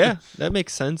 Yeah, that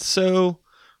makes sense. So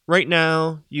right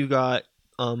now you got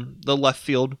the Left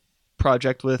Field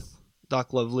project with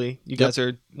Doc Lovely. You guys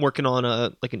are working on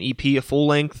an EP, a full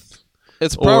length.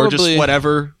 It's probably, or just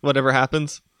whatever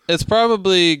happens. It's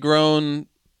probably grown.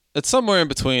 It's somewhere in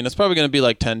between. It's probably going to be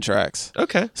like 10 tracks.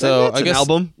 Okay, so that's I guess an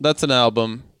album. That's an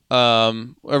album.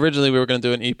 Originally we were going to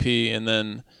do an EP, and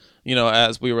then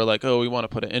as we were like, oh, we want to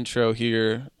put an intro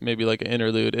here, maybe like an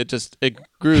interlude. It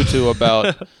grew to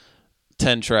about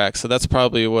 10 tracks. So that's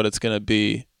probably what it's going to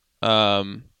be.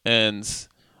 And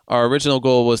our original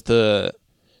goal was to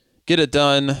get it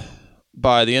done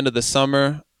by the end of the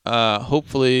summer.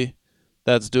 Hopefully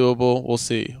that's doable. We'll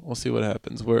see what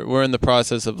happens. We're in the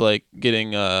process of like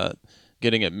getting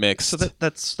it mixed. So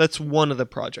that's one of the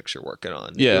projects you're working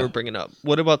on. Yeah, you were bringing up.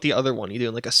 What about the other one? You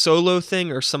doing like a solo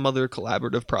thing or some other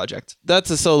collaborative project?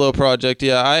 That's a solo project.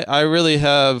 Yeah, I really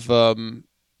have. I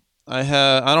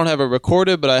don't have it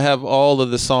recorded, but I have all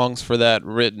of the songs for that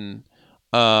written.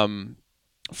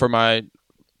 For my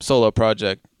solo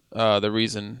project, The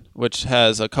Reason, which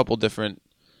has a couple different.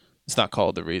 It's not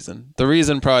called The Reason. The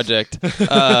Reason Project.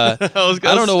 I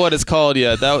don't know what it's called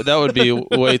yet. That would be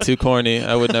way too corny.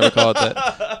 I would never call it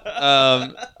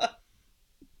that.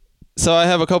 So I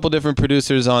have a couple different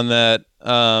producers on that.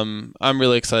 I'm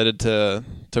really excited to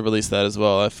release that as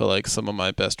well. I feel like some of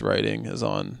my best writing is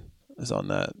on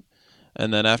that.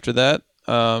 And then after that,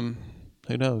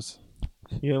 who knows?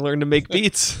 You learn to make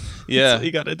beats. Yeah. That's what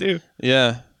you got to do.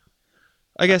 Yeah.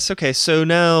 I guess, okay, so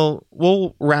now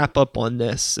we'll wrap up on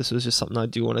this. This was just something I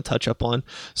do want to touch up on.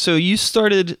 So you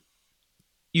started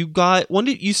going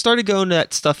to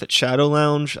that stuff at Shadow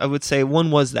Lounge? I would say,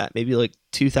 when was that? Maybe like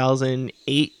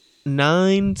 2008,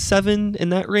 9, 7, in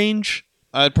that range?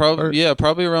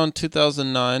 Probably around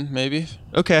 2009, maybe.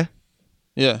 Okay.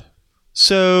 Yeah.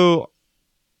 So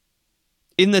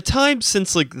in the time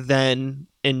since like then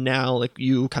and now, like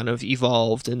you kind of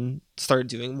evolved and started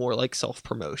doing more like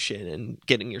self-promotion and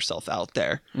getting yourself out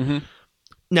there. Mm-hmm.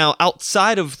 Now,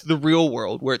 outside of the real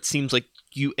world, where it seems like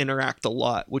you interact a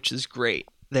lot, which is great,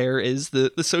 there is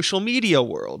the social media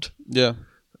world. Yeah.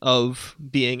 Of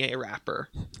being a rapper.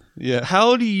 Yeah.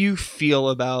 How do you feel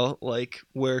about like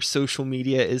where social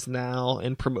media is now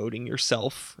and promoting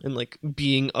yourself and like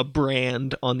being a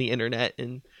brand on the internet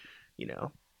and,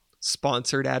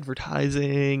 sponsored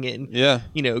advertising and,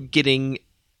 getting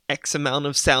X amount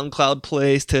of SoundCloud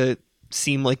plays to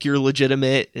seem like you're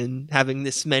legitimate and having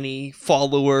this many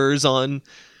followers on,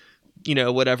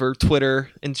 whatever, Twitter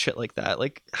and shit like that?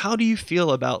 Like, how do you feel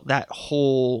about that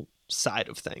whole side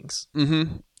of things?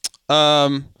 Mm-hmm.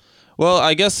 Well,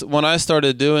 I guess when I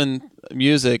started doing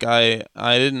music, I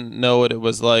didn't know what it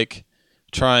was like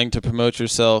trying to promote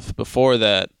yourself before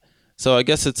that. So I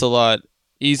guess it's a lot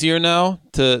easier now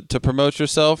to promote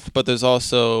yourself, but there's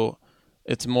also,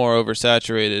 it's more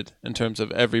oversaturated in terms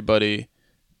of everybody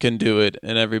can do it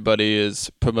and everybody is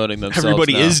promoting themselves.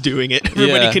 Everybody now. Is doing it.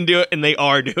 Everybody can do it and they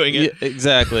are doing it. Yeah,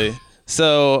 exactly.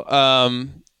 So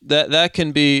that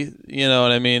can be, you know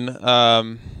what I mean?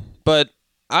 But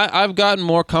I've gotten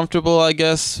more comfortable, I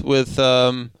guess, with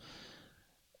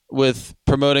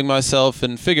promoting myself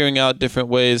and figuring out different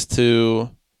ways to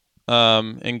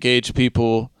engage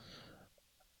people,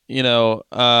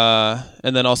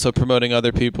 and then also promoting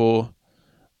other people.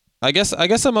 I guess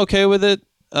I'm okay with it.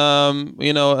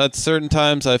 At certain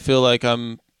times I feel like I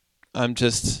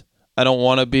don't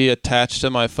want to be attached to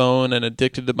my phone and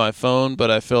addicted to my phone,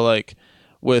 but I feel like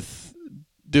with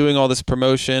doing all this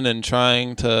promotion and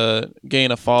trying to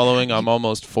gain a following, I'm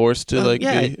almost forced to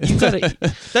be. You gotta,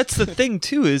 that's the thing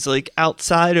too, is like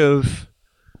outside of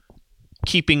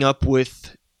keeping up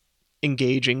with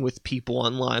engaging with people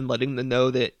online, letting them know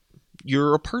that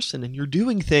you're a person and you're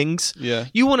doing things. Yeah.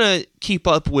 You want to keep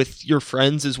up with your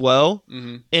friends as well,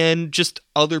 mm-hmm. and just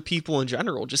other people in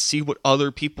general. Just see what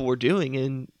other people are doing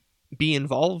and be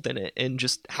involved in it, and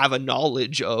just have a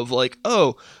knowledge of like,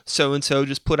 oh, so and so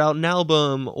just put out an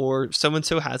album, or so and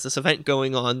so has this event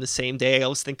going on the same day I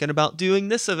was thinking about doing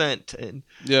this event, and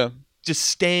just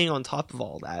staying on top of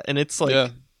all that. And it's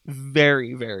like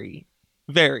very, very,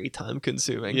 very time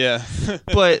consuming. Yeah.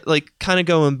 But like kind of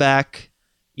going back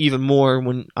even more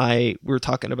when we were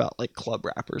talking about like club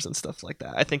rappers and stuff like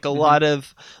that, I think a lot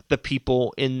of the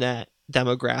people in that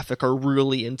demographic are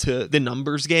really into the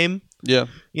numbers game. Yeah.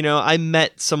 You know, I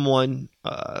met someone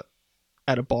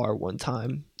at a bar one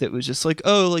time that was just like,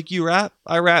 oh, like you rap?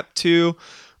 I rap too.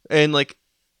 And like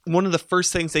one of the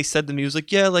first things they said to me was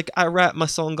like, yeah, like I rap, my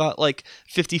song got like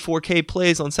 54K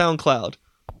plays on SoundCloud.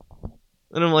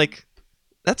 And I'm like,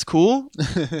 that's cool,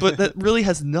 but that really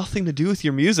has nothing to do with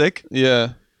your music.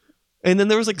 Yeah. And then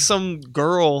there was like some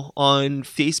girl on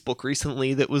Facebook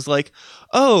recently that was like,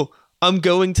 oh, I'm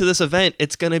going to this event.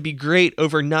 It's going to be great,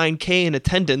 over 9K in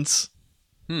attendance.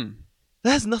 That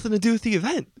has nothing to do with the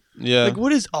event. Yeah. Like,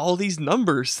 what is all these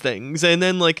numbers things? And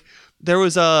then like there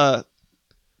was I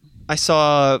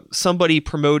saw somebody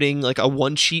promoting like a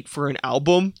one sheet for an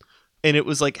album, and it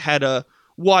was like had a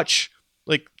watch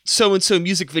like so-and-so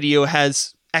music video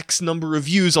has X number of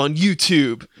views on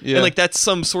YouTube. Yeah. And like that's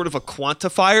some sort of a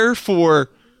quantifier for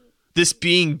this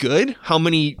being good, how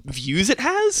many views it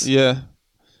has. Yeah.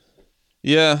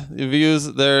 Yeah, the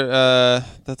views they're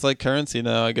that's like currency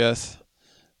now, I guess.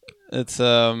 It's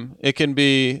it can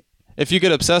be, if you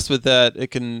get obsessed with that,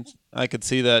 I could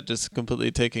see that just completely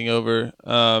taking over.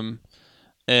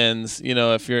 And you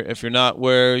know, if you're not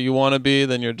where you want to be,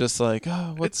 then you're just like,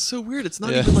 oh, It's so weird. It's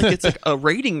not even like it's like a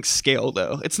rating scale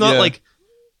though. It's not like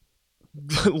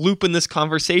looping this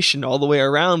conversation all the way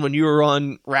around when you were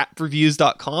on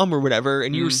rapreviews.com or whatever,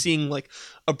 and you were seeing like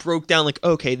a broke down like,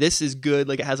 okay, this is good,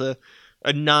 like it has a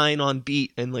 9 on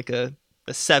beat and like a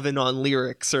 7 on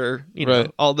lyrics, or you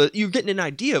know, all the, you're getting an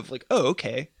idea of like, oh,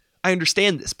 okay, I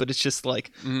understand this. But it's just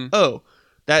like, oh,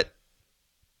 that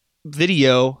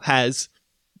video has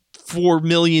 4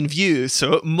 million views,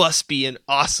 so it must be an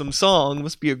awesome song,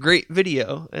 must be a great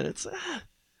video. And it's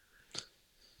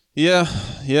yeah,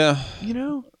 you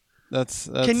know, that's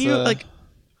can you like,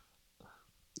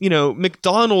 you know,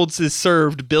 McDonald's is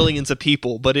served billions of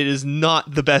people, but it is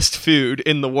not the best food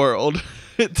in the world.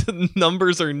 The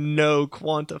numbers are no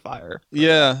quantifier.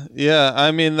 Yeah.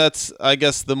 I mean, that's, I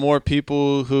guess, the more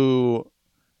people who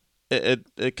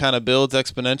it kind of builds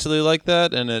exponentially like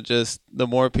that, and it just, the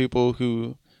more people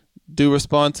who do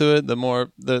respond to it, the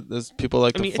more there's people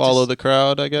like to follow the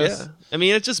crowd, I guess. Yeah. I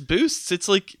mean, it just boosts. It's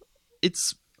like,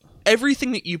 it's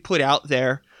everything that you put out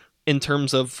there in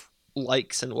terms of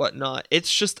likes and whatnot.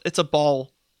 It's a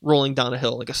ball rolling down a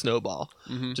hill like a snowball,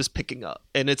 just picking up.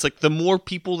 And it's like the more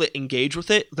people that engage with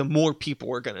it, the more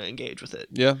people are going to engage with it.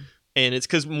 Yeah. And it's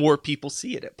because more people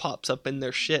see it. It pops up in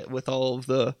their shit with all of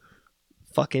the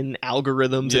fucking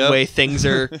algorithms and way things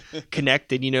are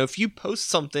connected. You know, if you post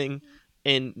something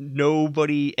and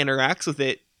nobody interacts with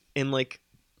it in like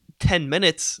 10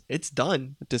 minutes, it's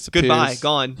done. It disappears. Goodbye,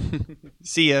 gone.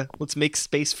 See ya. Let's make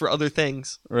space for other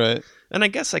things. Right. And I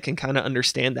guess I can kind of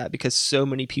understand that, because so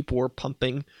many people were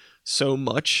pumping so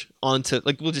much onto,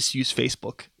 like, we'll just use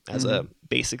Facebook as a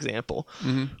base example.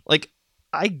 Like,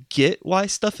 I get why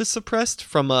stuff is suppressed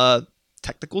from a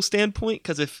technical standpoint,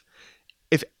 because if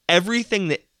everything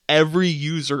that every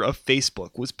user of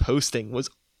Facebook was posting was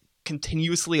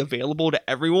continuously available to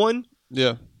everyone,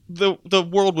 the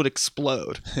world would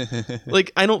explode.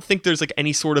 Like, I don't think there's like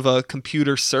any sort of a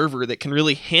computer server that can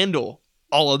really handle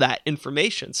all of that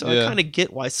information. So I kind of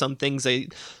get why some things they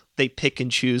pick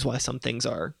and choose, why some things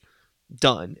are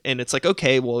done. And it's like,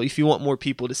 okay, well, if you want more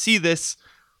people to see this,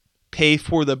 pay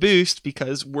for the boost,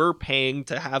 because we're paying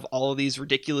to have all of these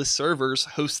ridiculous servers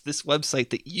host this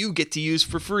website that you get to use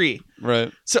for free.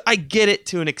 Right. So I get it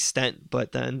to an extent,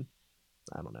 but then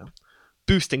I don't know.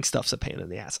 Boosting stuff's a pain in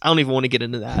the ass. I don't even want to get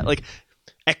into that. Like,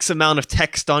 X amount of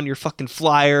text on your fucking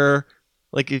flyer.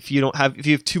 Like, if you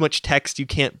have too much text, you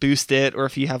can't boost it. Or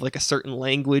if you have like a certain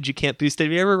language, you can't boost it.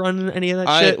 Have you ever run into any of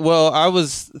that shit? Well, I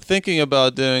was thinking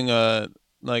about doing a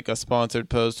sponsored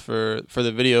post for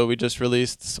the video we just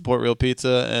released, Support Real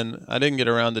Pizza, and I didn't get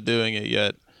around to doing it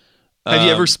yet. Have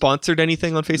you ever sponsored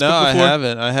anything on Facebook before?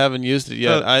 No, I haven't used it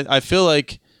yet. I feel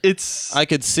like I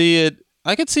could see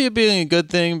it being a good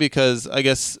thing, because I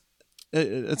guess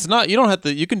it's not, you don't have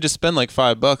to, you can just spend like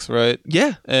 $5, right?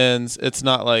 Yeah. And it's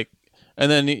not like, and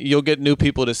then you'll get new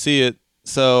people to see it.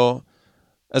 So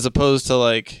as opposed to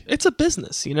like, it's a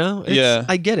business, you know?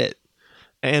 I get it.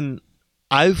 And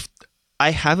I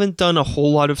haven't done a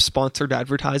whole lot of sponsored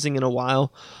advertising in a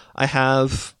while. I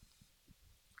have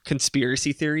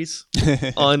conspiracy theories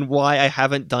on why I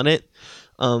haven't done it.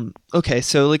 Okay,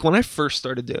 so like when I first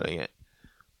started doing it,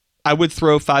 I would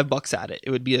throw $5 at it.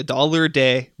 It would be $1 a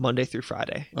day, Monday through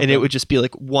Friday. Okay. And it would just be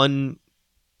like one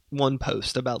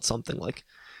post about something like,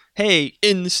 hey,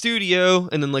 in the studio,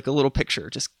 and then like a little picture,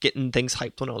 just getting things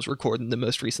hyped when I was recording the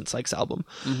most recent Sykes album.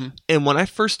 And when I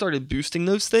first started boosting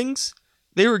those things,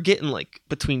 they were getting like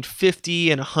between 50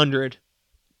 and 100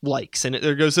 likes. And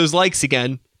there goes those likes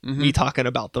again. me talking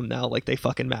about them now like they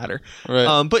fucking matter.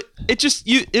 Right. But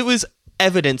it was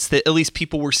evidence that at least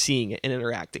people were seeing it and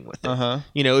interacting with it.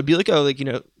 It'd be like, oh, like,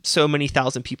 so many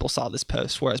thousand people saw this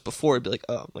post, whereas before it'd be like,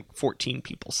 oh, like 14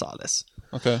 people saw this.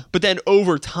 Okay. But then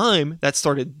over time that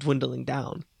started dwindling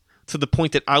down to the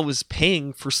point that I was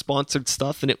paying for sponsored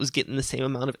stuff and it was getting the same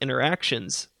amount of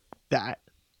interactions that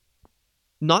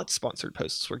not sponsored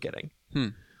posts were getting.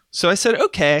 So I said,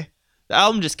 okay, the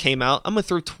album just came out, I'm gonna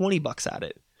throw $20 at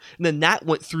it. And then that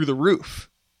went through the roof.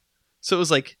 So it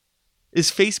was like, is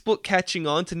Facebook catching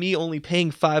on to me only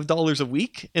paying $5 a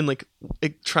week and like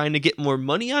trying to get more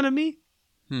money out of me?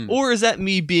 Or is that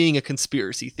me being a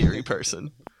conspiracy theory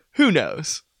person? Who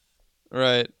knows?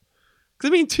 Right. Because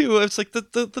I mean, too, it's like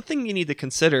the thing you need to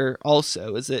consider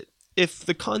also is that if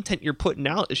the content you're putting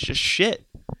out is just shit,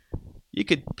 you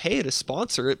could pay to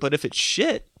sponsor it, but if it's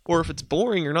shit or if it's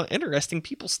boring or not interesting,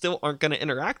 people still aren't going to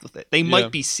interact with it. They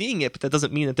might be seeing it, but that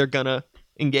doesn't mean that they're going to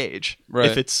engage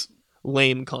if it's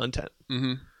lame content.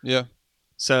 Yeah.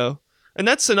 So, and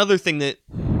that's another thing that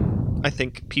I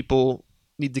think people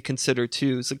need to consider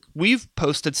too. Is like we've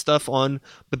posted stuff on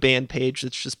the band page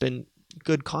that's just been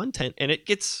good content and it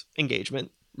gets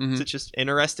engagement. It's just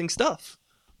interesting stuff.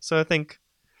 So I think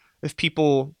if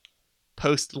people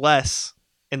post less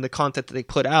and the content that they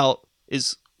put out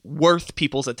is worth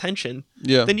people's attention,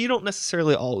 then you don't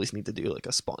necessarily always need to do like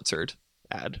a sponsored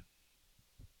ad.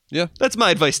 Yeah. That's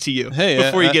my advice to you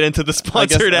before you get into the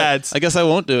sponsored ads. I guess I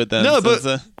won't do it then. No,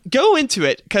 but go into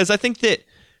it because I think that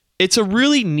it's a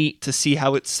really neat to see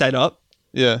how it's set up.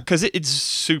 Yeah. Because it's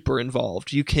super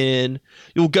involved.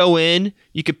 You'll go in,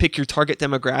 you could pick your target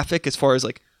demographic as far as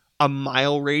like a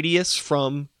mile radius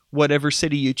from whatever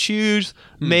city you choose,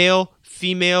 male,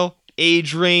 female,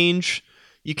 age range.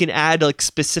 You can add like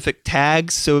specific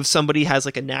tags. So if somebody has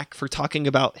like a knack for talking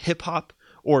about hip hop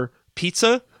or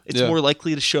pizza, it's more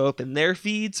likely to show up in their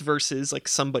feeds versus like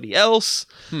somebody else.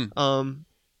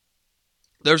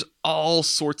 There's all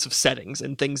sorts of settings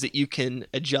and things that you can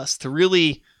adjust to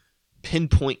really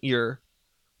pinpoint your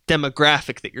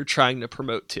demographic that you're trying to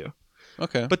promote to.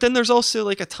 Okay. But then there's also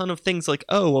like a ton of things like,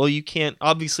 oh, well, you can't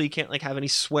like have any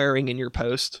swearing in your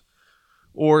post.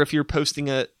 Or if you're posting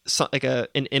an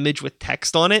image with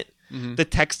text on it, the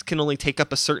text can only take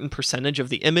up a certain percentage of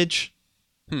the image.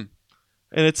 And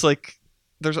it's like,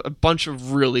 there's a bunch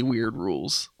of really weird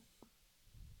rules.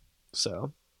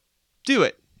 So, do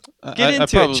it. Get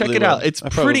into it. Check it out. It's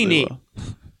pretty neat.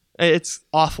 It's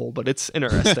awful, but it's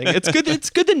interesting. It's good. It's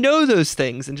good to know those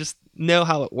things and just know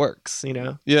how it works.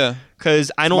 Yeah.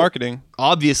 Because marketing.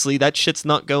 Obviously, that shit's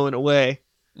not going away.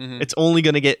 It's only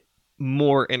going to get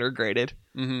more integrated.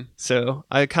 So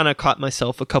I kind of caught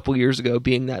myself a couple years ago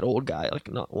being that old guy,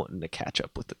 like not wanting to catch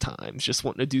up with the times, just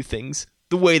wanting to do things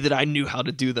the way that I knew how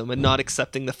to do them and not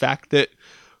accepting the fact that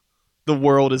the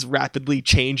world is rapidly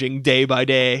changing day by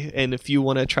day. And if you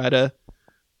want to try to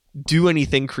do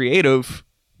anything creative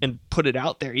and put it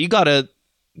out there, you got to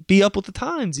be up with the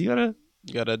times. You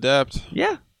got to adapt.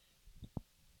 Yeah.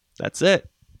 That's it.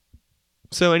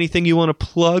 So anything you want to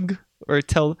plug or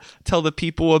tell the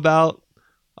people about?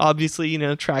 Obviously,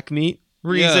 Track Meet,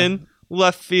 Reason,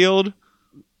 Left Field.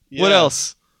 Yeah. What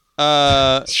else?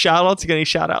 Shout outs? You got any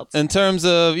shout outs? In terms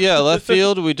of Left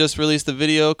Field, we just released a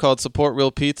video called Support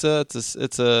Real Pizza.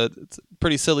 It's a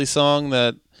pretty silly song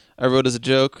that I wrote as a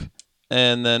joke,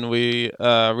 and then we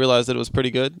realized that it was pretty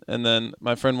good, and then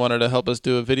my friend wanted to help us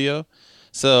do a video.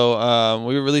 So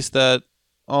we released that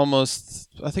I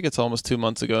think it's almost 2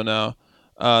 months ago now.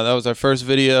 That was our first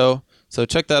video. So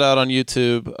check that out on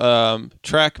YouTube.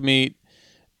 Track Meet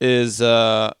is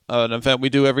an event we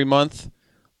do every month.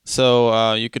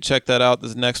 So you could check that out.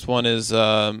 This next one is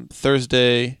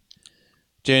Thursday,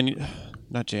 July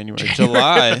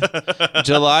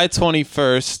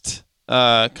 21st,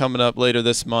 coming up later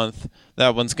this month.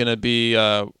 That one's going to be,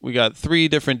 we got 3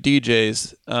 different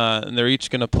DJs, and they're each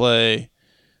going to play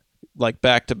like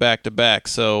back to back to back.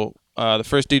 So the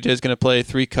first DJ is going to play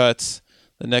 3 cuts.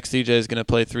 The next DJ is going to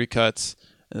play 3 cuts,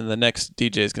 and the next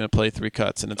DJ is going to play 3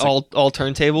 cuts. And it's all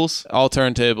turntables? All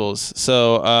turntables.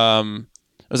 So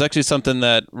it was actually something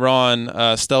that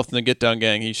Ron, Stealth and the Get Down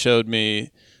Gang, he showed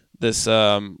me this.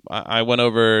 I went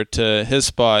over to his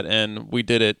spot, and we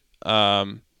did it,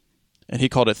 and he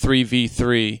called it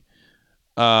 3v3.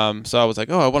 So I was like,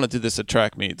 I want to do this at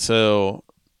Track Meet. So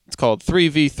it's called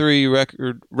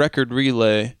 3v3 record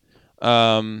relay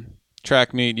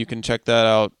Track Meet. You can check that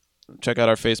out. Check out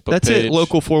our Facebook page. That's it,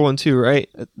 Local 412, right?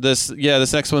 This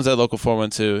next one's at Local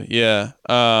 412. Yeah.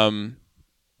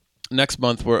 Next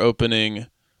month we're opening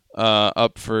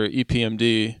up for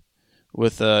EPMD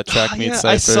with Track Meet Cypher.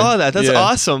 I saw that. That's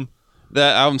awesome.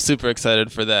 That I'm super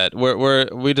excited for that.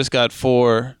 We just got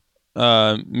 4,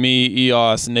 me,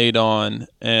 EOS, Nadon,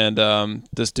 and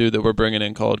this dude that we're bringing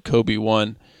in called Kobe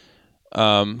One,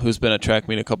 who's been at track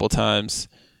meet a couple times,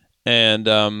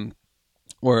 and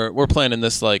we're planning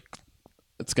this like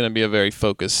it's gonna be a very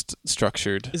focused,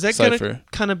 structured. Is that cypher. gonna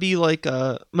kind of be like?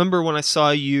 Remember when I saw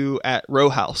you at Row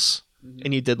House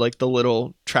and you did like the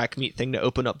little track meet thing to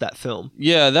open up that film?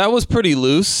 Yeah, that was pretty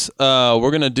loose.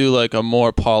 We're gonna do like a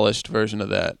more polished version of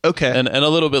that. Okay, and a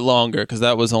little bit longer because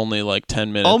that was only like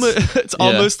 10 minutes. It's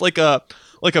almost like a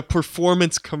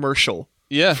performance commercial.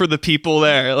 Yeah. For the people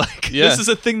there, like Yeah. this is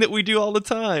a thing that we do all the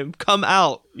time. Come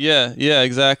out. Yeah,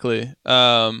 exactly.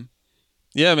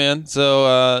 Yeah, man.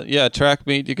 So track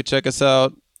meet. You could check us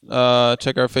out.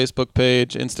 Check our Facebook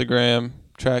page, Instagram,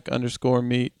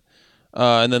 track_meet.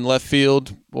 And then left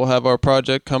field, we'll have our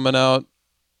project coming out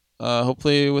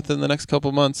hopefully within the next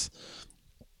couple months.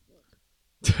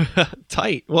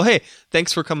 Tight. Well, hey,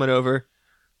 thanks for coming over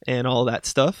and all that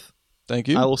stuff. Thank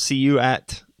you. I will see you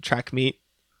at track meet.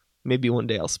 Maybe one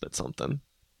day I'll spit something.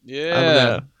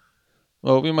 Yeah.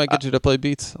 Well, we might get you to play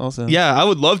beats also. Yeah, I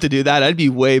would love to do that. I'd be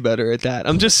way better at that.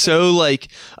 I'm just so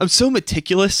I'm so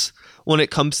meticulous when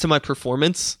it comes to my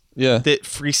performance. Yeah. That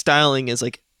freestyling is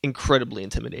like incredibly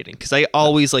intimidating because I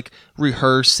always like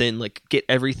rehearse and like get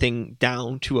everything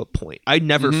down to a point. I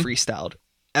never freestyled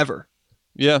ever.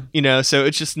 Yeah. So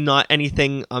it's just not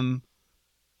anything I'm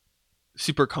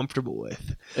super comfortable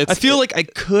with. I feel like I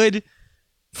could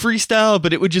freestyle,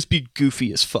 but it would just be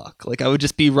goofy as fuck. Like I would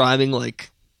just be rhyming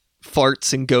like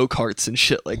farts and go-karts and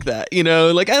shit like that.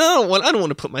 Like I don't want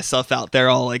to put myself out there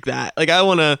all like that. Like I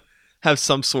want to have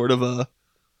some sort of a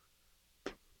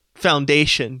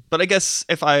foundation. But I guess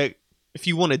if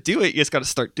you want to do it, you just got to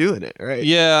start doing it, right?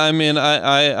 Yeah, I mean,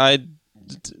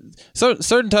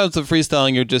 certain types of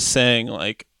freestyling, you're just saying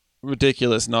like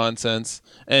ridiculous nonsense,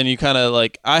 and you kind of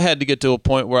like. I had to get to a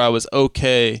point where I was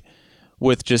okay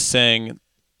with just saying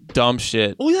dumb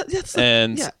shit. Well, that's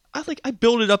I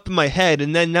build it up in my head,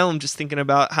 and then now I'm just thinking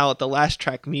about how at the last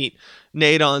track meet,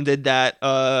 Nadon did that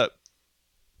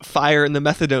fire in the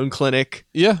methadone clinic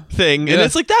thing, and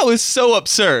it's like that was so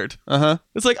absurd.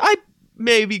 It's like I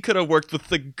maybe could have worked with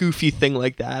the goofy thing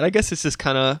like that. I guess it's just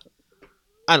kind of,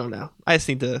 I don't know. I just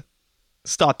need to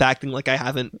stop acting like I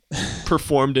haven't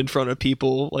performed in front of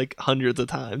people like hundreds of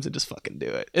times and just fucking do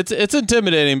it. It's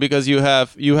intimidating because you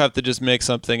have to just make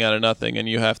something out of nothing, and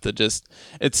you have to just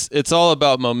it's all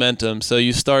about momentum. So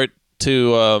you start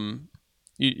to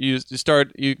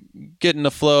you get in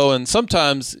the flow, and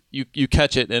sometimes you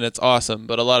catch it and it's awesome,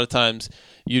 but a lot of times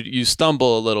you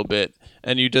stumble a little bit,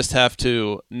 and you just have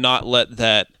to not let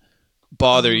that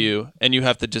bother you, and you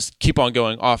have to just keep on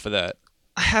going off of that.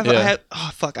 I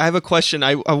have a question.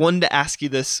 I wanted to ask you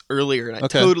this earlier, and I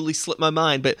totally slipped my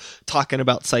mind, but talking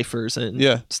about ciphers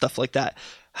and stuff like that.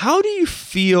 How do you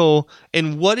feel,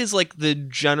 and what is like the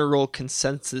general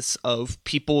consensus of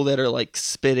people that are like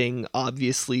spitting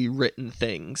obviously written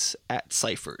things at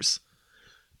ciphers?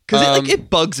 Because it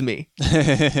bugs me.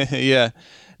 Yeah.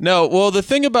 No, well, the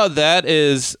thing about that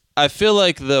is I feel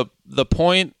like the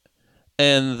point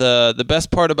and the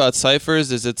best part about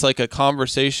ciphers is it's like a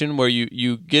conversation where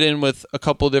you get in with a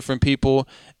couple different people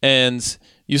and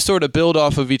you sort of build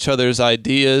off of each other's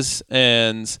ideas,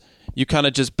 and you kind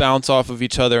of just bounce off of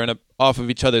each other and off of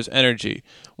each other's energy.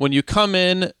 When you come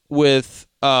in with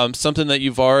something that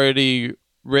you've already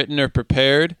written or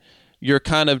prepared, you're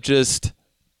kind of just,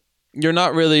 you're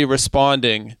not really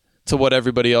responding to what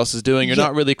everybody else is doing. You're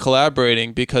not really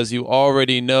collaborating because you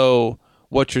already know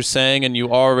what you're saying, and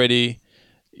you already,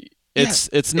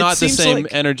 it's not the same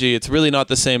energy. It's really not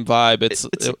the same vibe.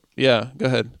 Go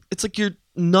ahead. It's like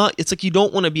you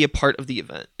don't want to be a part of the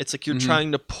event. It's like you're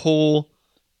trying to pull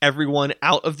everyone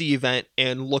out of the event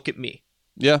and look at me.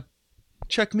 Yeah.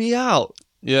 Check me out.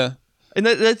 Yeah. And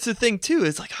that's the thing too.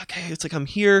 It's like, okay, it's like I'm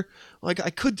here. Like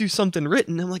I could do something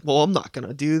written. I'm like, well, I'm not going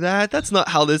to do that. That's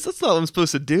not what I'm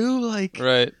supposed to do. Like,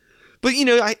 right. But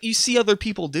you see other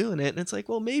people doing it, and it's like,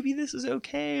 well, maybe this is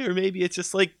okay. Or maybe it's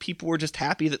just like people were just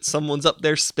happy that someone's up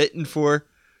there spitting for,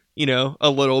 a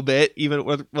little bit, even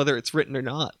whether it's written or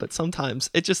not. But sometimes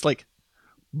it just like,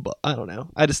 I don't know.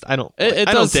 I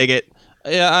don't dig it.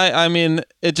 Yeah, I mean,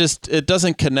 it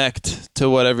doesn't connect to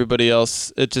what everybody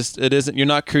else. It isn't. You're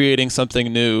not creating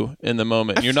something new in the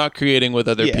moment. You're not creating with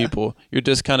other people. You're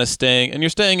just kind of staying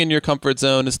in your comfort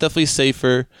zone. It's definitely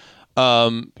safer.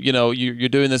 You're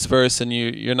doing this verse, and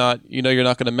you're not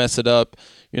going to mess it up.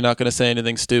 You're not going to say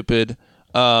anything stupid.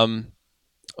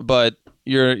 But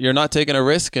you're not taking a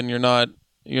risk, and you're not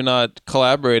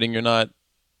collaborating. You're not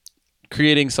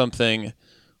creating something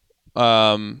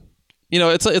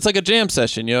it's like a jam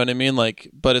session, you know what I mean? Like,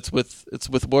 but it's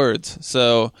with words.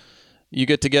 So you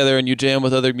get together and you jam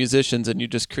with other musicians and you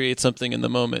just create something in the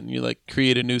moment and you like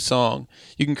create a new song.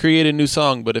 You can create a new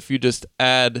song, but if you just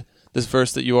add this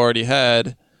verse that you already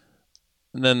had,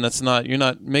 then you're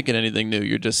not making anything new.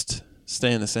 You're just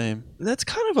staying the same. That's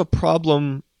kind of a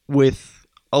problem with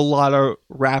a lot of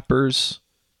rappers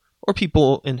or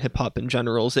people in hip hop in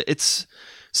general. Is that it's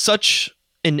such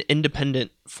an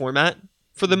independent format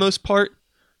for the most part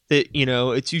that,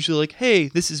 it's usually like, hey,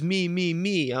 this is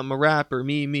me, I'm a rapper,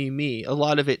 me. A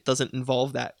lot of it doesn't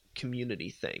involve that community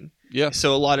thing. Yeah.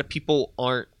 So a lot of people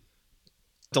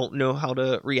don't know how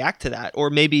to react to that, or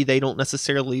maybe they don't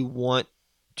necessarily want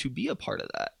to be a part of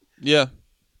that. Yeah.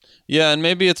 Yeah, and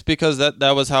maybe it's because that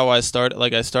was how I started.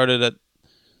 Like I started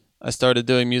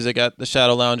doing music at the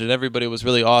Shadow Lounge and everybody was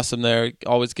really awesome there,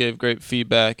 always gave great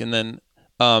feedback, and then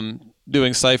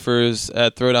doing ciphers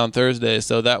at Throwdown Thursday.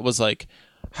 So that was like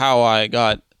how I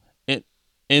got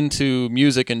into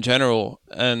music in general,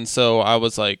 and so I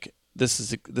was like, this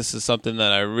is something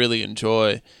that I really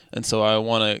enjoy, and so I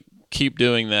want to keep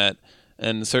doing that.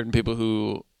 And certain people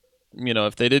who,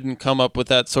 if they didn't come up with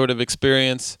that sort of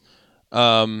experience,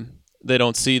 they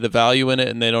don't see the value in it,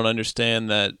 and they don't understand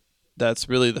that that's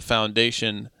really the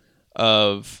foundation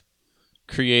of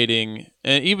creating,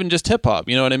 and even just hip hop,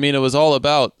 you know what I mean? It was all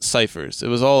about ciphers. It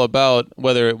was all about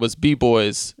whether it was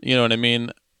b-boys, you know what I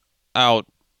mean, out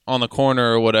on the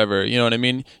corner or whatever, you know what I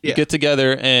mean? Yeah. You get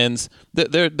together and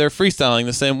they're freestyling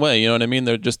the same way, you know what I mean?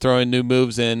 They're just throwing new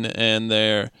moves in and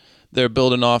they're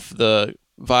building off the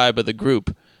vibe of the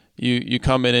group. You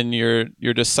come in and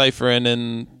you're just ciphering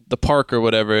in the park or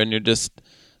whatever, and you're just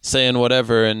saying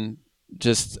whatever and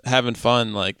just having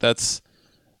fun. Like that's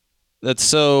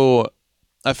so,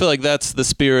 I feel like that's the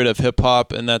spirit of hip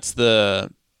hop, and that's the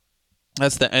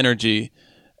energy,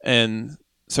 and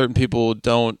certain people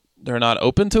they're not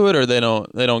open to it, or they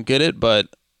don't get it. But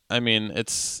I mean,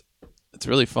 it's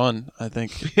really fun. I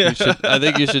think you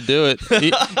should do it.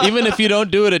 Even if you don't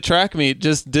do it at track meet,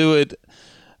 just do it.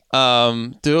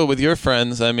 Do it with your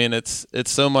friends. I mean, it's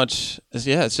so much. It's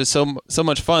just so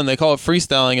much fun. They call it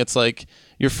freestyling. It's like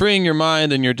you're freeing your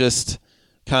mind and you're just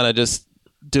kind of just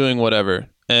doing whatever,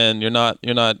 and you're not.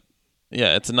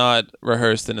 Yeah, it's not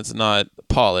rehearsed and it's not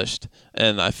polished,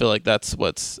 and I feel like that's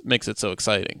what makes it so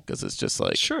exciting, because it's just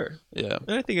like, sure, yeah.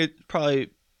 And I think it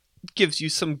probably gives you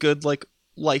some good like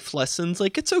life lessons.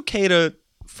 Like it's okay to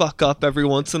fuck up every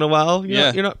once in a while.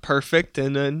 You're not perfect,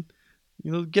 and then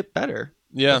you'll get better.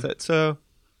 Yeah. With it. So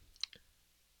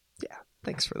yeah,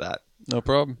 thanks for that. No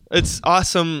problem. It's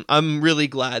awesome. I'm really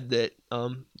glad that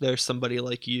there's somebody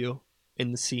like you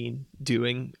in the scene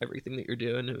doing everything that you're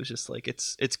doing. It was just like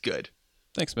it's good.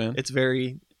 Thanks, man. It's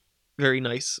very, very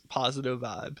nice, positive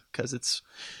vibe, because it's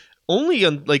only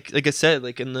on like I said,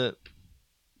 like in the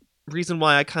reason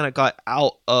why I kind of got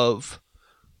out of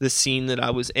the scene that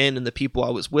I was in and the people I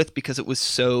was with, because it was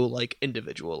so like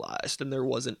individualized and there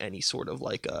wasn't any sort of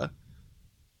like a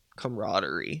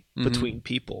camaraderie between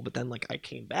people. But then like I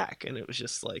came back and it was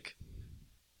just like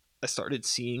I started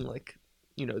seeing like,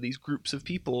 these groups of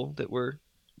people that were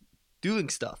doing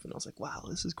stuff, and I was like, wow,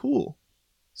 this is cool.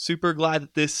 Super glad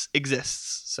that this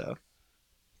exists. So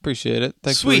appreciate it.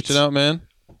 Thanks Sweet. for reaching out, man.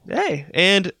 Hey,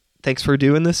 and thanks for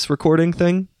doing this recording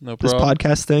thing, No this problem.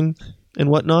 podcast thing and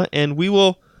whatnot. And we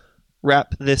will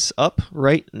wrap this up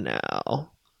right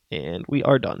now, and we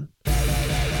are done.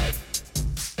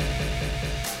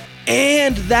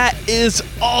 And that is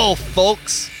all,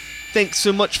 folks. Thanks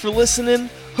so much for listening.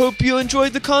 Hope you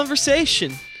enjoyed the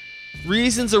conversation.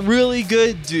 Reason's a really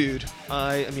good dude.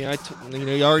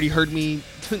 You already heard me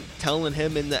telling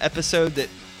him in the episode that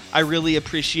I really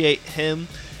appreciate him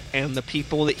and the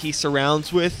people that he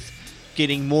surrounds with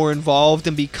getting more involved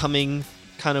and becoming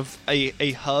kind of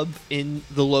a hub in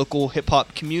the local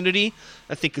hip-hop community.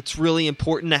 I think it's really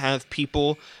important to have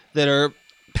people that are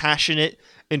passionate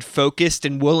and focused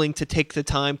and willing to take the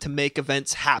time to make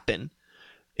events happen.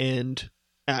 And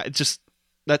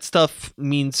that stuff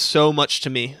means so much to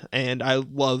me, and I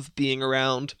love being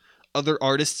around other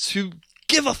artists who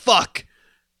give a fuck.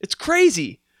 It's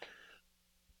crazy.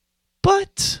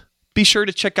 But be sure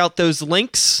to check out those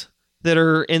links that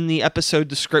are in the episode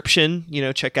description.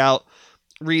 Check out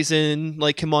Reason,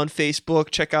 like him on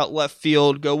Facebook, check out Left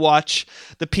Field, go watch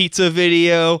the pizza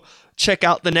video, check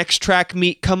out the next track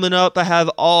meet coming up. I have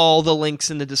all the links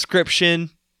in the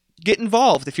description. Get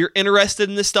involved if you're interested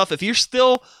in this stuff. If you're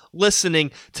still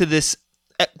listening to this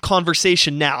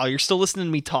conversation now, you're still listening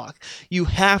to me talk, you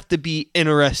have to be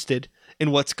interested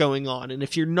in what's going on. And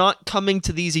if you're not coming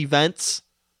to these events,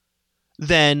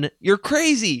 then you're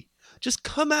crazy. Just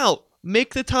come out,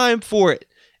 Make the time for it.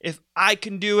 If I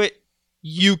can do it,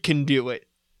 you can do it.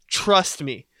 Trust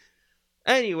me.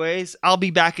 Anyways, I'll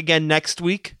be back again next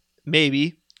week.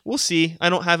 Maybe. We'll see. I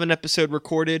don't have an episode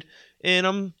recorded, and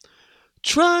I'm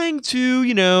trying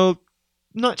to,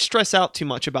 not stress out too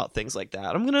much about things like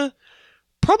that. I'm going to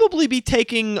probably be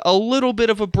taking a little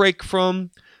bit of a break from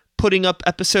putting up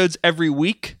episodes every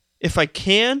week. If I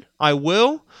can, I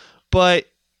will. But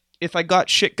if I got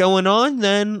shit going on,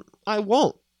 then I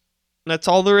won't. That's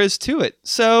all there is to it.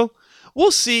 So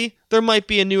we'll see. There might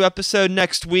be a new episode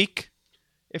next week.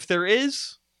 If there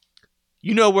is,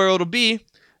 you know where it'll be.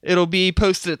 It'll be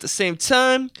posted at the same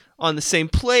time, on the same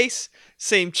place,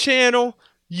 same channel.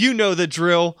 You know the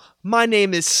drill. My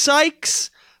name is Sykes.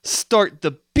 Start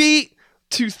the Beat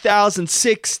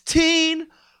 2016.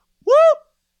 Woo!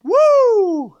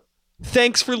 Woo!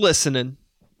 Thanks for listening.